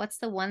talked about, what's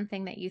the one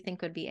thing that you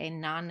think would be a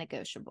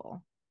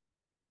non-negotiable?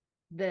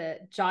 The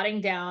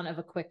jotting down of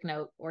a quick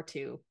note or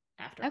two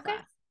after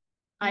class.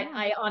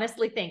 I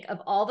honestly think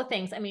of all the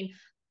things, I mean,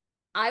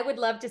 I would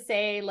love to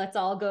say, let's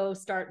all go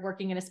start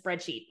working in a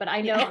spreadsheet, but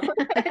I know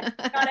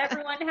not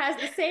everyone has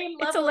the same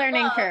level. It's a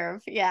learning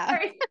curve. Yeah.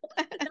 Right?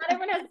 Not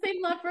everyone has the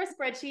same love for a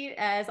spreadsheet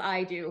as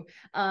I do.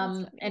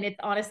 And it's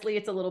honestly,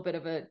 it's a little bit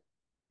of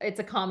it's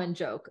a common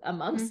joke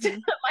amongst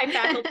my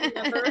faculty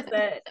members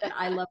that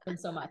I love them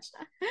so much.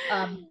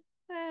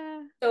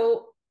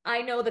 So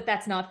I know that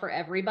that's not for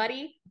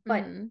everybody,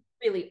 but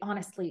really,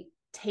 honestly,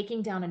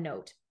 taking down a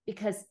note,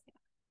 because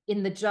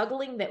in the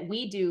juggling that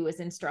we do as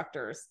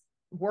instructors,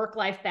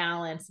 work-life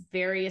balance,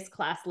 various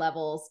class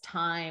levels,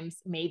 times,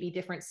 maybe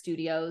different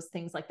studios,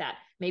 things like that.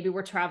 Maybe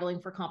we're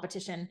traveling for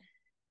competition.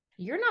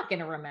 You're not going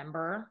to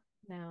remember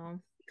the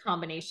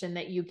combination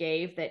that you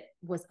gave that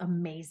was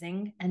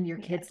amazing and your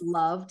kids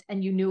loved,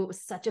 and you knew it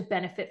was such a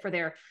benefit for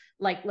their,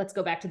 like, let's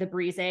go back to the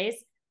brises.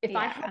 If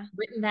I had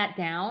written that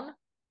down,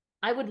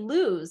 I would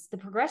lose the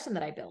progression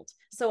that I built.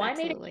 So I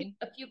made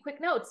a few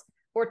quick notes,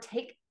 or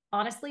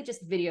honestly,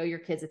 just video your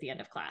kids at the end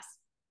of class.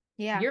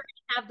 Yeah. You're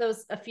going to have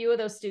a few of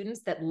those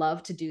students that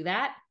love to do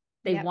that.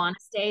 They want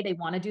to stay. They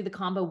want to do the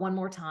combo one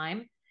more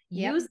time.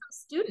 Use those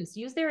students,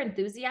 use their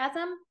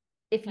enthusiasm.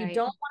 If you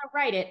don't want to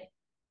write it,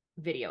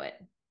 video it.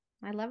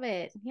 I love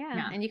it.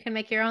 Yeah. And you can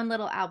make your own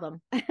little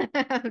album.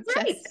 That's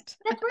right.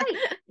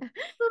 Those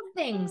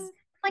things.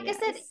 Like I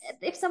said,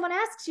 if someone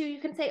asks you, you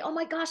can say, oh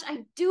my gosh,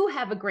 I do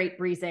have a great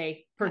brise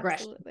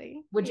progression.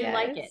 Absolutely. Would you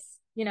like it?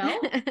 You know,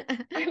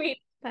 I mean,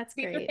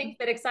 these are things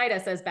that excite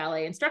us as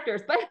ballet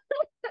instructors, but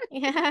they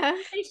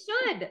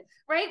should,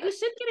 right? We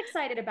should get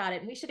excited about it,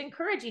 and we should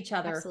encourage each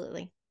other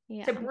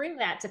to bring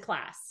that to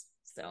class.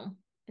 So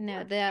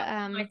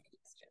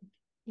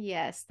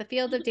yes, the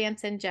field of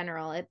dance in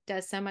general, it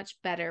does so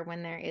much better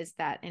when there is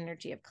that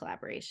energy of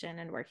collaboration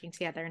and working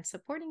together and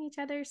supporting each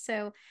other.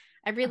 So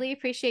I really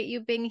appreciate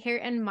you being here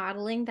and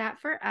modeling that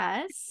for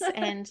us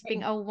and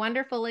being a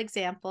wonderful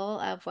example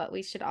of what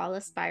we should all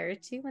aspire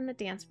to in the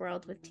dance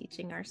world with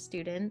teaching our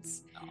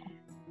students.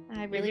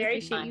 I really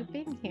appreciate you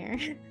being here.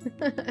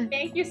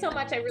 Thank you so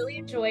much. I really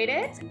enjoyed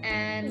it.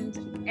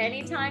 And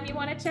anytime you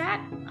want to chat,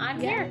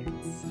 I'm here.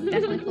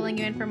 Definitely pulling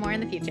you in for more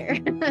in the future.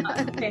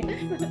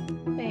 Thanks.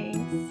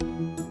 Thanks.